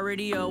my car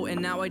radio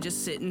and now I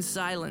just sit in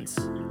silence.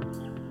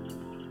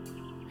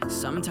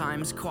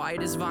 Sometimes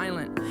quiet is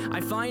violent.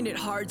 I find it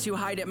hard to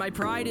hide it. My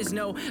pride is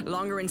no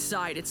longer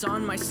inside. It's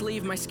on my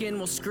sleeve, my skin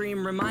will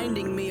scream,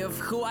 reminding me of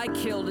who I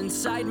killed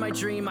inside my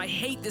dream. I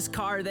hate this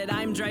car that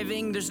I'm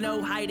driving. There's no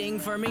hiding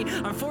for me.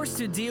 I'm forced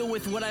to deal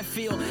with what I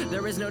feel.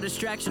 There is no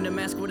distraction to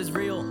mask what is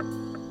real.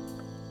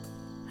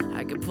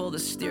 I could pull the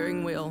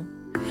steering wheel.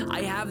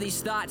 I have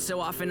these thoughts so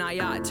often I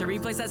ought to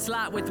replace that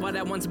slot with what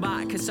I once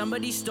bought. Cause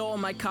somebody stole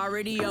my car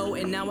radio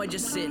and now I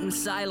just sit in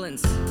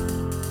silence.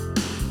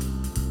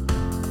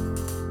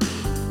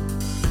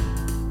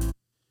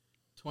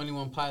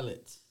 21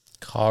 Pilots.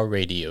 Car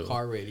Radio.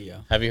 Car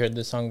Radio. Have you heard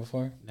this song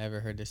before? Never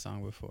heard this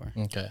song before.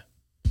 Okay.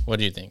 What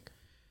do you think?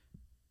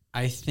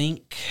 I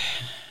think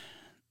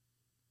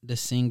the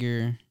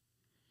singer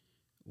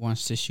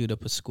wants to shoot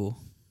up a school.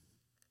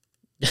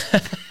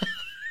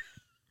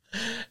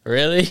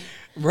 Really?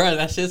 Bro,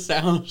 that shit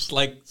sounds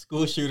like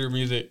school shooter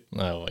music.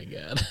 Oh my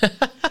god.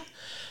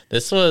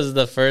 This was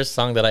the first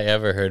song that I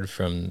ever heard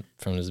from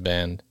this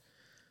band.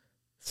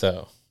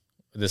 So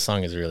this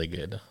song is really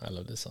good. I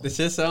love this song. This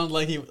just sounds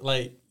like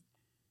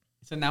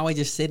so now I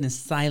just sit in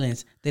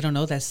silence. They don't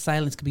know that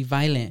silence could be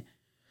violent.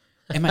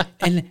 And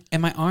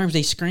my arms,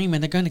 they scream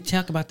and they're gonna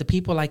talk about the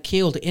people I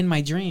killed in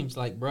my dreams.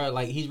 Like, bro,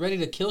 like he's ready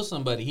to kill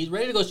somebody. He's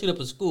ready to go shoot up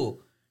a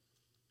school.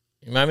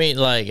 I mean,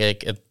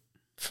 like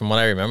from what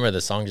I remember,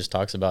 the song just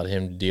talks about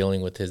him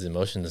dealing with his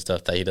emotions and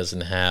stuff, that he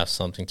doesn't have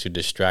something to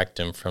distract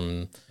him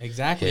from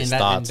exactly. his and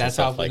thoughts that's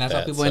and how stuff like that's that.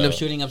 how people end up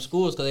shooting up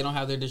schools, because they don't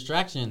have their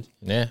distractions.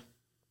 Yeah,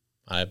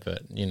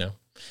 but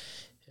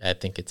I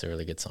think it's a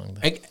really good song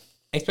though.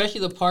 Especially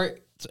the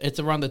part, it's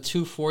around the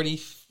 240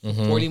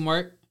 40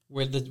 mark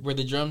where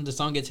the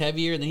song gets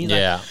heavier, and then he's like,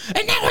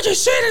 and now I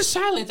just sit in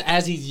silence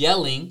as he's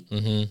yelling.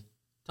 Talking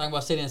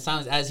about sitting in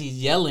silence as he's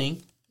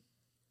yelling.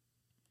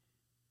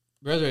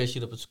 Brother ready to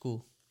shoot up a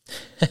school.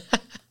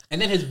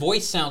 And then his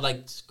voice sounds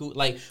like school,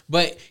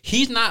 but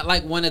he's not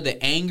like one of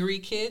the angry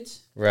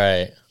kids.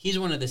 Right. He's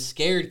one of the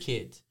scared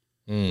kids,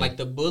 like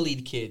the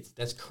bullied kids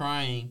that's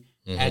crying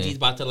as he's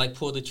about to like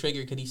pull the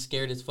trigger because he's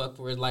scared as fuck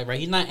for his life. Right?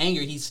 He's not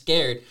angry, he's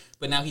scared,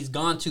 but now he's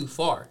gone too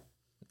far.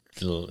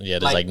 Yeah,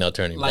 there's like no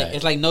turning back.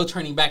 It's like no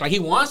turning back. Like he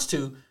wants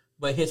to,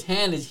 but his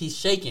hand he's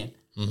shaking.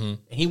 And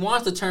he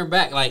wants to turn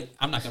back. Like,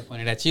 I'm not gonna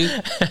point it at you.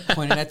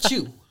 Point it at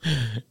you.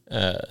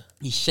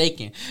 He's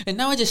shaking, and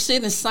now I just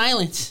sit in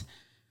silence.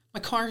 My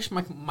car,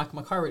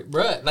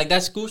 bruh, like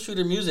that's school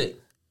shooter music.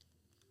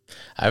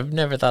 I've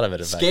never thought of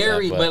it as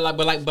scary, like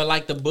that, but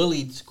like the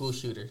bullied school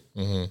shooter,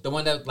 the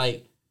one that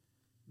like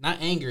not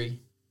angry,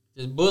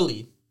 just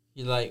bullied.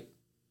 He's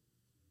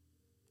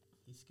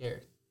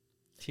scared,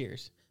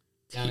 tears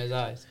down his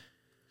eyes.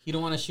 He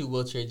don't want to shoot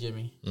wheelchair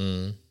Jimmy,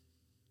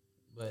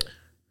 but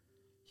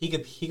he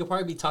could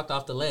probably be talked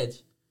off the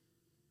ledge.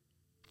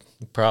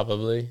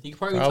 Probably. He could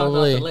probably be talked off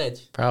the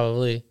ledge.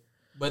 Probably.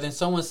 But then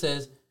someone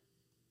says,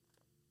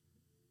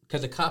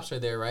 because the cops are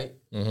there, right?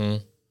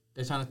 They're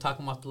trying to talk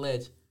him off the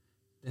ledge.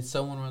 Then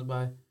someone runs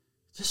by,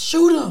 just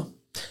shoot him.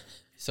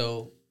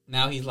 So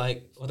now he's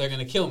like, well, they're going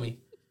to kill me.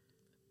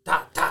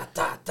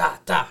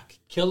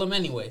 Kill him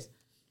anyways.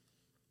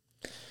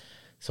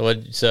 So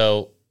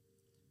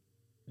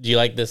do you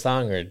like this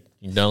song, or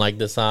you don't like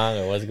this song,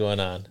 or what's going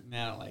on?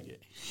 Nah, I don't like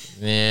it.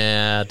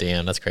 Yeah,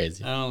 damn, that's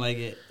crazy. I don't like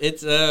it.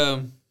 It's,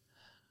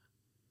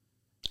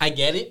 I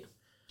get it.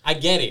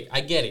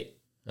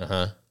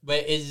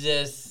 But it's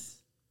just,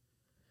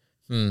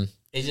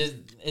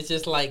 it's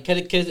just like, cause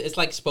it's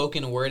like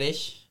spoken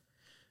wordish.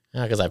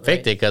 Yeah, because I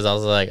picked it because I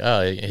was like,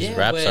 oh, his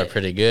raps are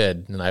pretty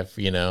good, and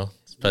especially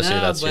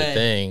that's your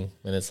thing,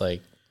 and it's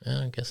like,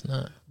 I guess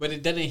not. But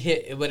it doesn't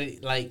hit. But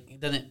it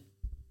doesn't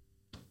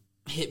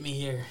hit me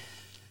here.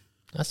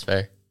 That's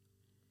fair.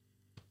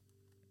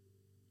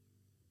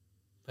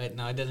 But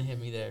no, it doesn't hit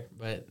me there.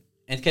 But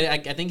and I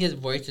think his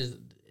voice is.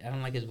 I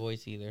don't like his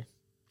voice either.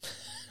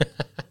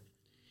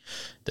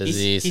 Does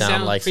he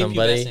sound like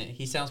somebody?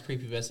 He sounds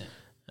prepubescent.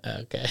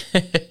 Okay.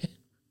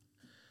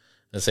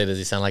 Let's say, does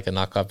he sound like a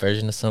knockoff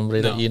version of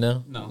somebody that you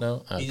know?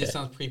 No. Okay. He just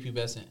sounds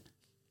prepubescent.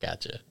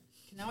 Gotcha.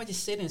 Now I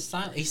just sit in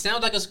silence. He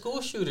sounds like a school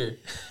shooter.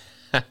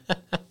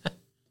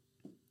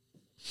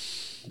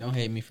 Don't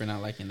hate me for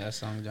not liking that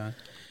song, John.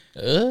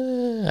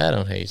 I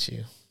don't hate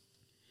you.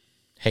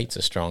 Hate's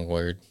a strong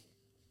word.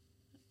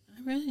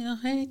 I really don't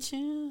hate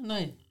you.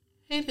 No,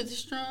 hate is a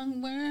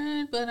strong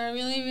word, but I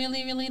really,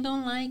 really, really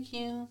don't like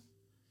you.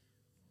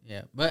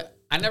 Yeah, but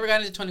I never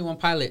got into 21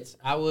 Pilots.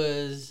 I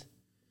was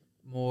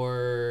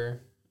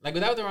more like,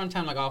 that was around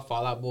time like all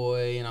Fall Out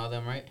Boy and all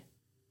them, right?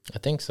 I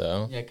think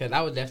so. Yeah, because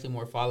I was definitely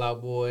more Fall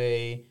Out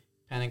Boy,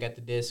 Panic at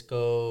the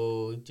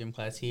Disco, Gym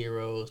Class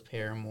Heroes,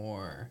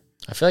 Paramore.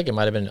 I feel like it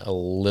might have been a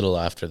little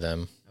after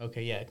them.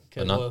 Okay, yeah,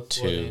 but not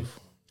too.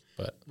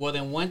 Well,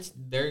 then once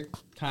I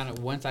kind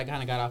of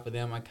got off of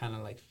them, I kind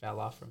of like fell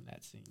off from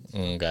that scene.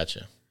 So.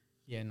 Gotcha.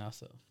 Yeah, no,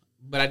 so.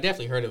 But I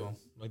definitely heard of them.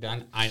 Like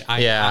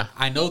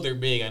I know they're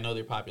big. I know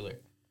they're popular.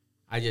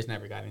 I just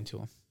never got into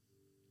them.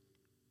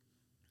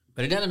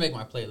 But it doesn't make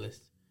my playlist.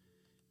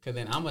 Because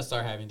then I'm going to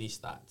start having these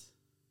thoughts.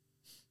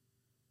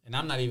 And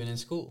I'm not even in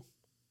school.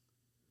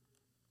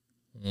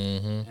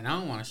 And I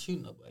don't want to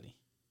shoot nobody.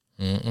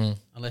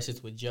 Unless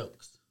it's with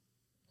jokes.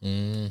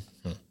 With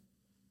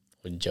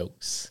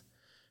jokes.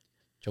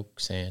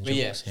 Jokes and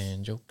jokes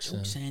and jokes.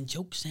 Jokes and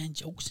jokes and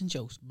jokes and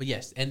jokes. But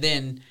yes, and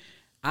then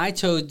I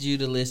told you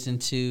to listen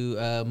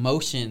to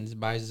Motions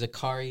by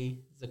Zakari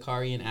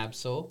and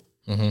Absol.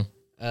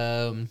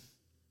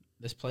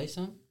 Let's play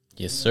some.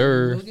 Yes,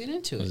 sir. We'll get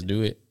into it. Let's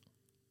do it.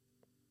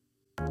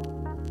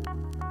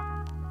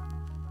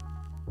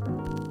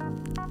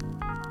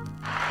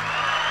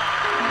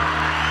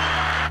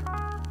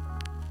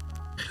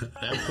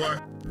 That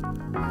part.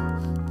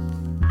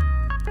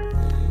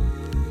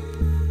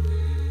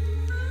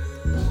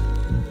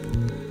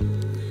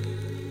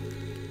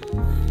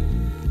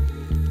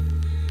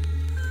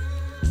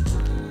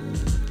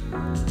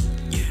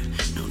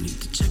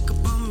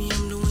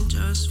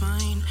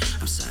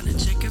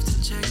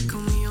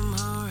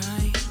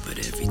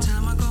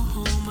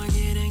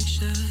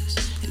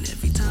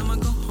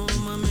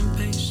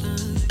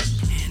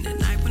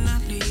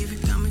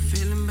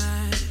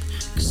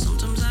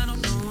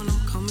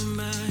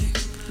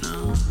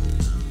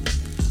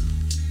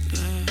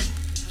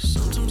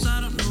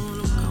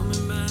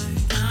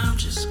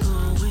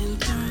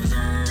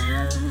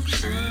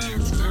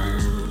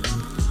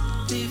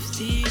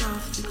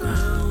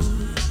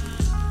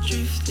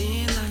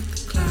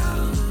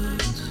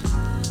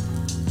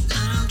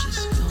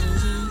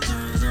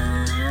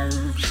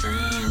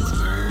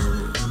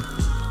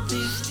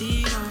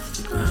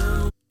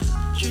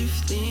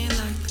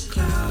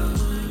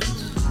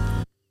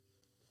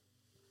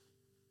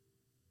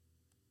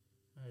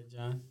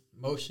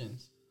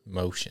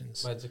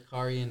 Motions by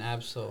Zakari and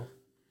Absol.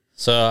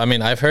 So I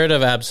mean, I've heard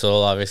of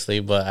Absol, obviously,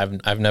 but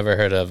I've never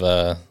heard of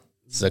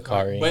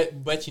Zakari.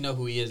 But you know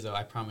who he is, though.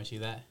 I promise you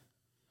that.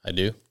 I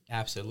do.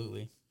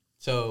 Absolutely.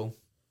 So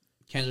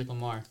Kendrick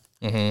Lamar.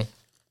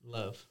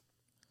 Love.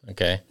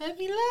 Okay. Let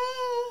me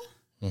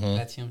love.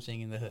 That's him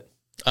singing the hook.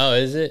 Oh,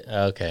 is it?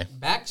 Okay.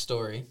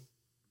 Backstory.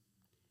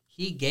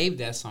 He gave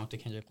that song to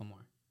Kendrick Lamar.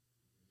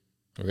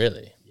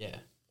 Really? Yeah.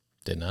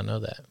 Did not know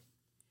that.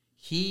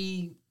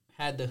 He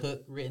had the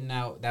hook written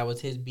out. That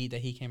was his beat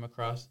that he came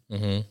across.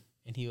 And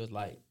he was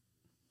like,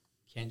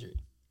 Kendrick,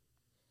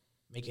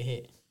 make a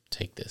hit.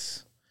 Take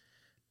this.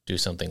 Do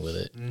something with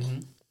it.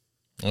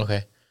 Mm-hmm.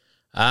 Okay.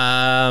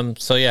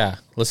 So yeah,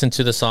 listen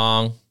to the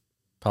song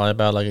probably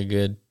about like a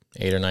good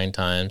 8 or 9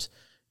 times.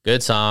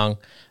 Good song.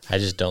 I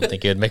just don't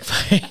think it would make my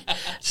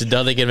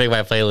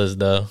playlist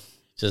though.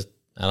 Just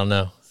I don't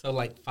know. So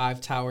like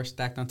 5 towers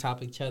stacked on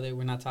top of each other.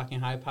 We're not talking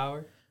high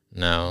power.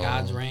 No.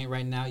 God's rain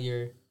right now.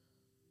 You're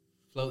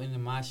floating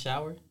in my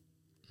shower.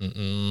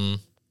 I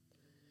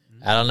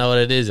don't know what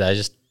it is. I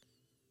just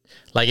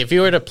like if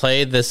you were to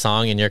play this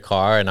song in your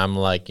car and I'm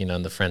like, you know,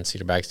 in the front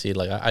seat or back seat,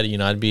 like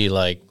I'd be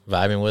like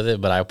vibing with it,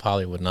 but I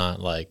probably would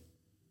not like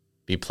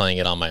be playing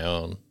it on my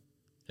own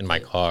in my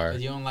car.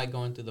 Because you don't like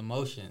going through the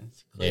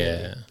motions.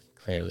 Clearly. Yeah,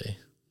 clearly.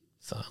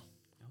 So.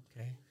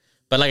 Okay.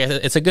 But like I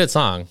said, it's a good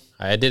song.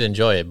 I did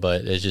enjoy it,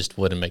 but it just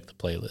wouldn't make the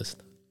playlist.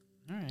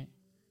 All right.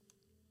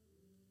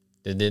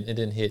 It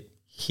didn't hit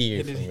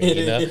here for me, it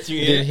you know? hit you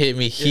It here? didn't hit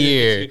me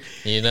here,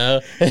 you know?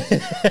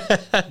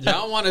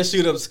 Y'all want to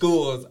shoot up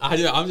schools.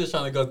 I'm just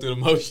trying to go through the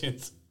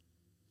motions.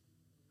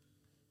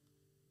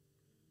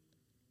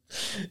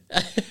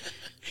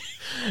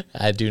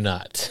 I do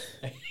not.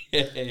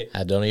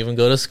 I don't even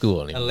go to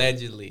school anymore.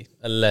 Allegedly.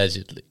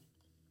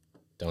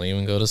 Don't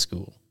even go to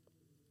school.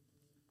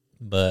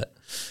 But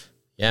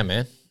yeah,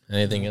 man.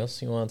 Anything else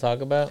you want to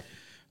talk about?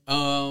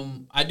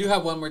 I do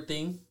have one more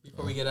thing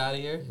before we get out of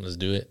here. Let's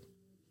do it.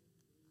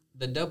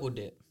 The double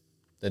dip.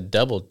 The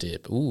double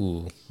dip.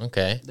 Ooh,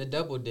 okay. The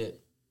double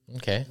dip.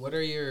 Okay. What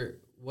are your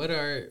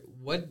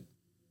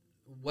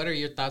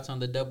thoughts on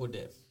the double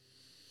dip?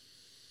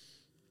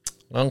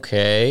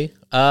 Okay.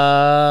 Who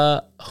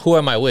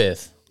am I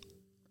with?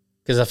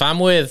 Because if I'm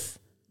with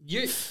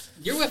you're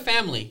with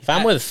family. If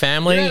I'm with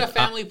family, you're at a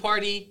family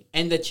party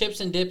and the chips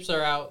and dips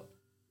are out.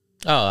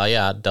 Oh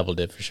yeah, I'd double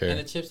dip for sure. And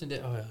the chips and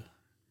dip. Oh, yeah.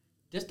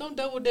 Just don't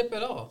double dip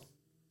at all.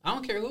 I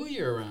don't care who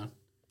you're around.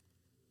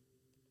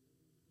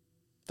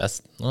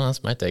 That's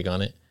my take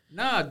on it.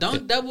 Nah,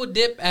 don't double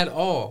dip at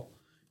all.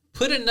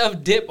 Put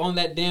enough dip on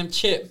that damn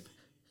chip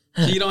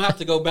so you don't have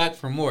to go back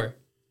for more.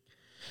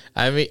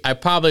 I mean, I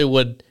probably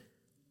would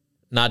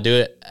not do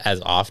it as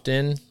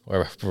often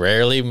or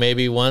rarely,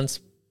 maybe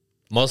once.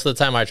 Most of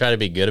the time, I try to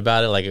be good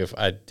about it. Like if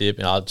I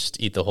dip, I'll just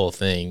eat the whole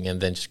thing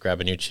and then just grab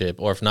a new chip.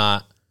 Or if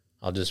not,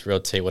 I'll just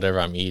rotate whatever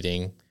I'm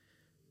eating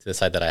to the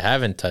side that I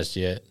haven't touched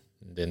yet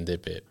and then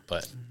dip it.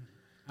 But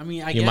I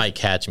mean, you might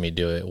catch me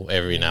do it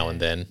every now and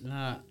then.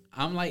 Nah,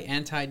 I'm like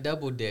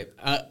anti-double dip.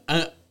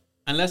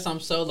 Unless I'm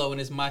solo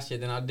and it's my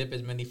shit, then I'll dip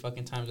as many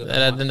fucking times as I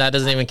want. Then that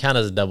doesn't even count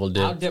as a double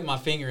dip. I'll dip my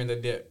finger in the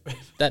dip.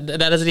 That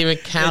doesn't even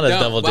count as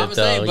double dip,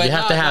 though. You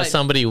have to have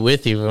somebody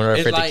with you in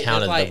order for it to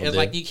count as double dip. It's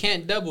like you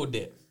can't double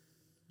dip.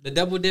 The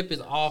double dip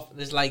is off.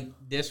 It's like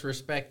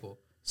disrespectful.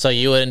 So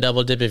you wouldn't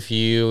double dip if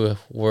you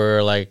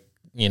were like,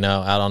 you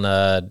know, out on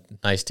a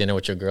nice dinner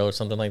with your girl or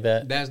something like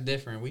that? That's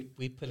different.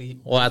 We put it.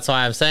 Well, that's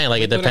why I'm saying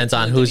like it depends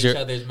on who's your.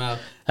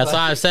 That's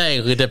why I'm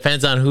saying it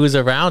depends on who's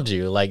around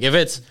you. Like if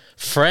it's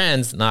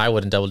friends, no, I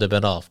wouldn't double dip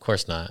at all. Of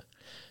course not.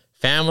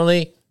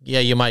 Family, yeah,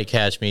 you might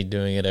catch me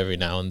doing it every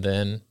now and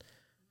then.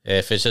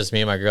 If it's just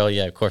me and my girl,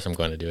 yeah, of course I'm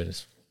going to do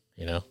it.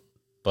 You know,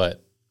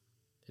 but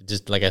it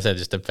just like I said, it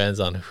just depends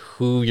on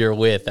who you're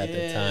with at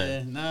the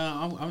time.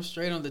 No, I'm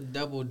straight on the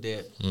double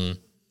dip.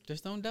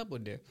 Just don't double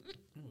dip.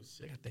 Oh,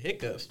 shit, I got the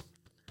hiccups.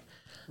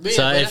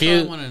 So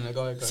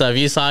if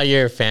you saw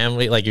your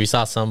family, like you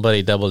saw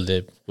somebody double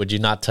dip, would you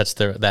not touch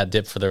that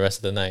dip for the rest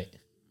of the night?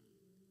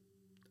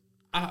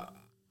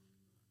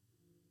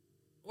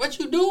 What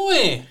you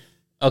doing?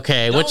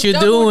 Okay, Don't what you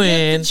double dip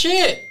doing? the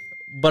chip.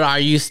 But are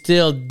you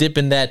still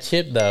dipping that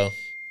chip though?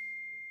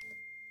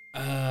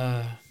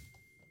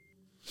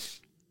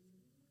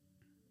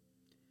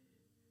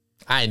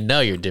 I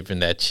know you're dipping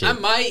that chip. I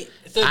might.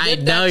 I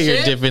know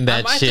you're dipping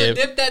that chip. I might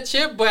dip that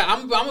chip, but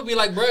I'm gonna be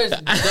like, bro,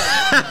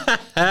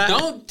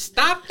 don't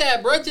stop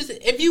that, bro. Just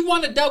if you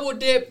want to double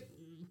dip,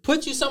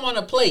 put you some on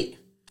a plate.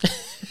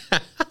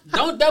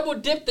 Don't double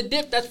dip the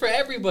dip. That's for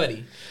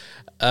everybody.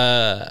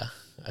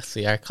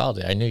 See, I called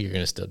it. I knew you were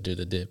gonna still do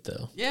the dip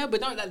though. Yeah,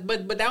 but that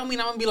don't mean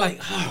I'm gonna be like,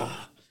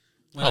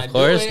 of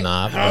course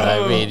not. But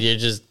I mean, you're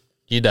just,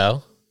 you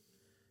know.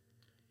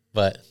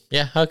 But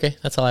yeah, okay.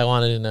 That's all I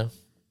wanted to know.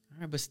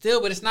 But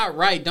it's not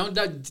right. Don't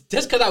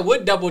just because I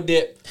would double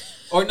dip,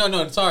 or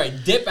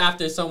dip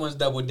after someone's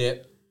double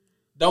dip,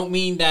 don't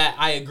mean that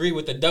I agree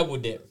with the double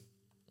dip.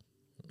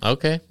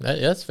 Okay,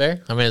 that's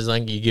fair. I mean, as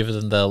long as you give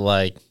them the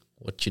like,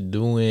 what you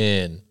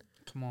doing?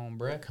 Come on,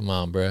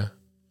 bruh.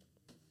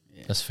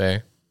 Yeah. That's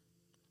fair.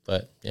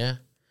 But yeah.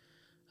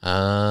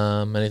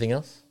 Anything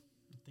else?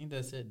 I think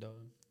that's it, dog.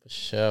 For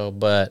sure.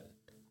 But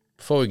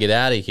before we get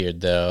out of here,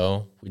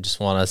 though, we just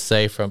want to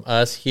say from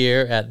us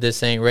here at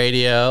This Ain't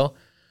Radio,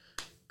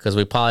 because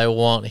you probably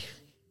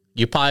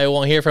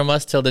won't hear from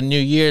us till the new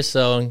year.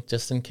 So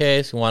just in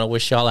case, we want to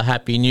wish y'all a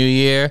happy new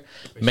year.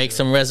 Make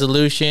some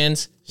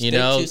resolutions.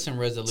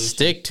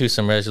 Stick to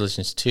some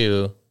resolutions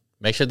too.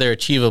 Make sure they're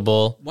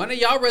achievable. One of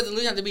y'all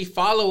resolutions have to be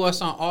follow us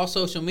on all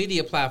social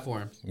media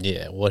platforms.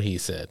 Yeah, what he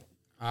said.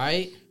 All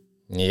right.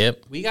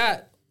 Yep. We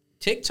got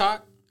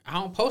TikTok. I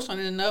don't post on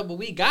it enough, but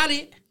we got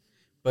it.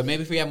 But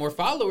maybe if we have more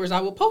followers,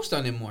 I will post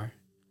on it more.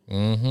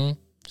 Mm-hmm.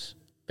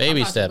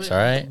 Baby steps, all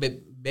right?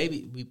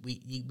 Baby,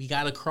 we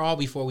got to crawl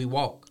before we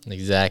walk.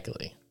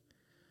 Exactly.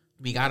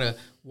 We got to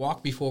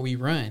walk before we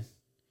run.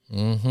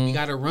 Mm-hmm. We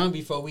got to run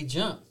before we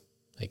jump.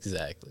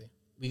 Exactly.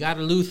 We got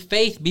to lose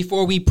faith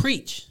before we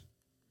preach.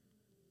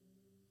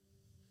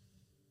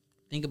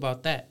 Think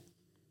about that.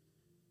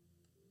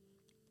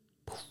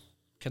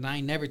 Because I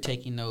ain't never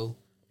taking no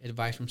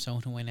advice from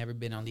someone who ain't never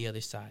been on the other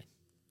side.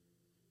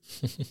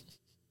 I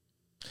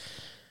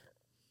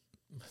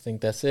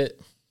think that's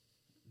it.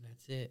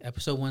 That's it.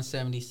 Episode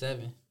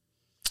 177.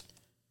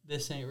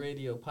 This Ain't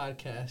Radio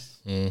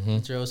podcast. Mm-hmm.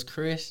 Joe's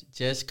Chris.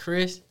 Just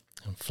Chris.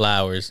 And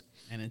Flowers.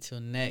 And until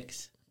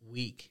next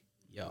week,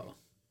 y'all.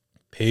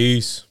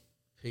 Peace.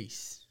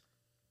 Peace.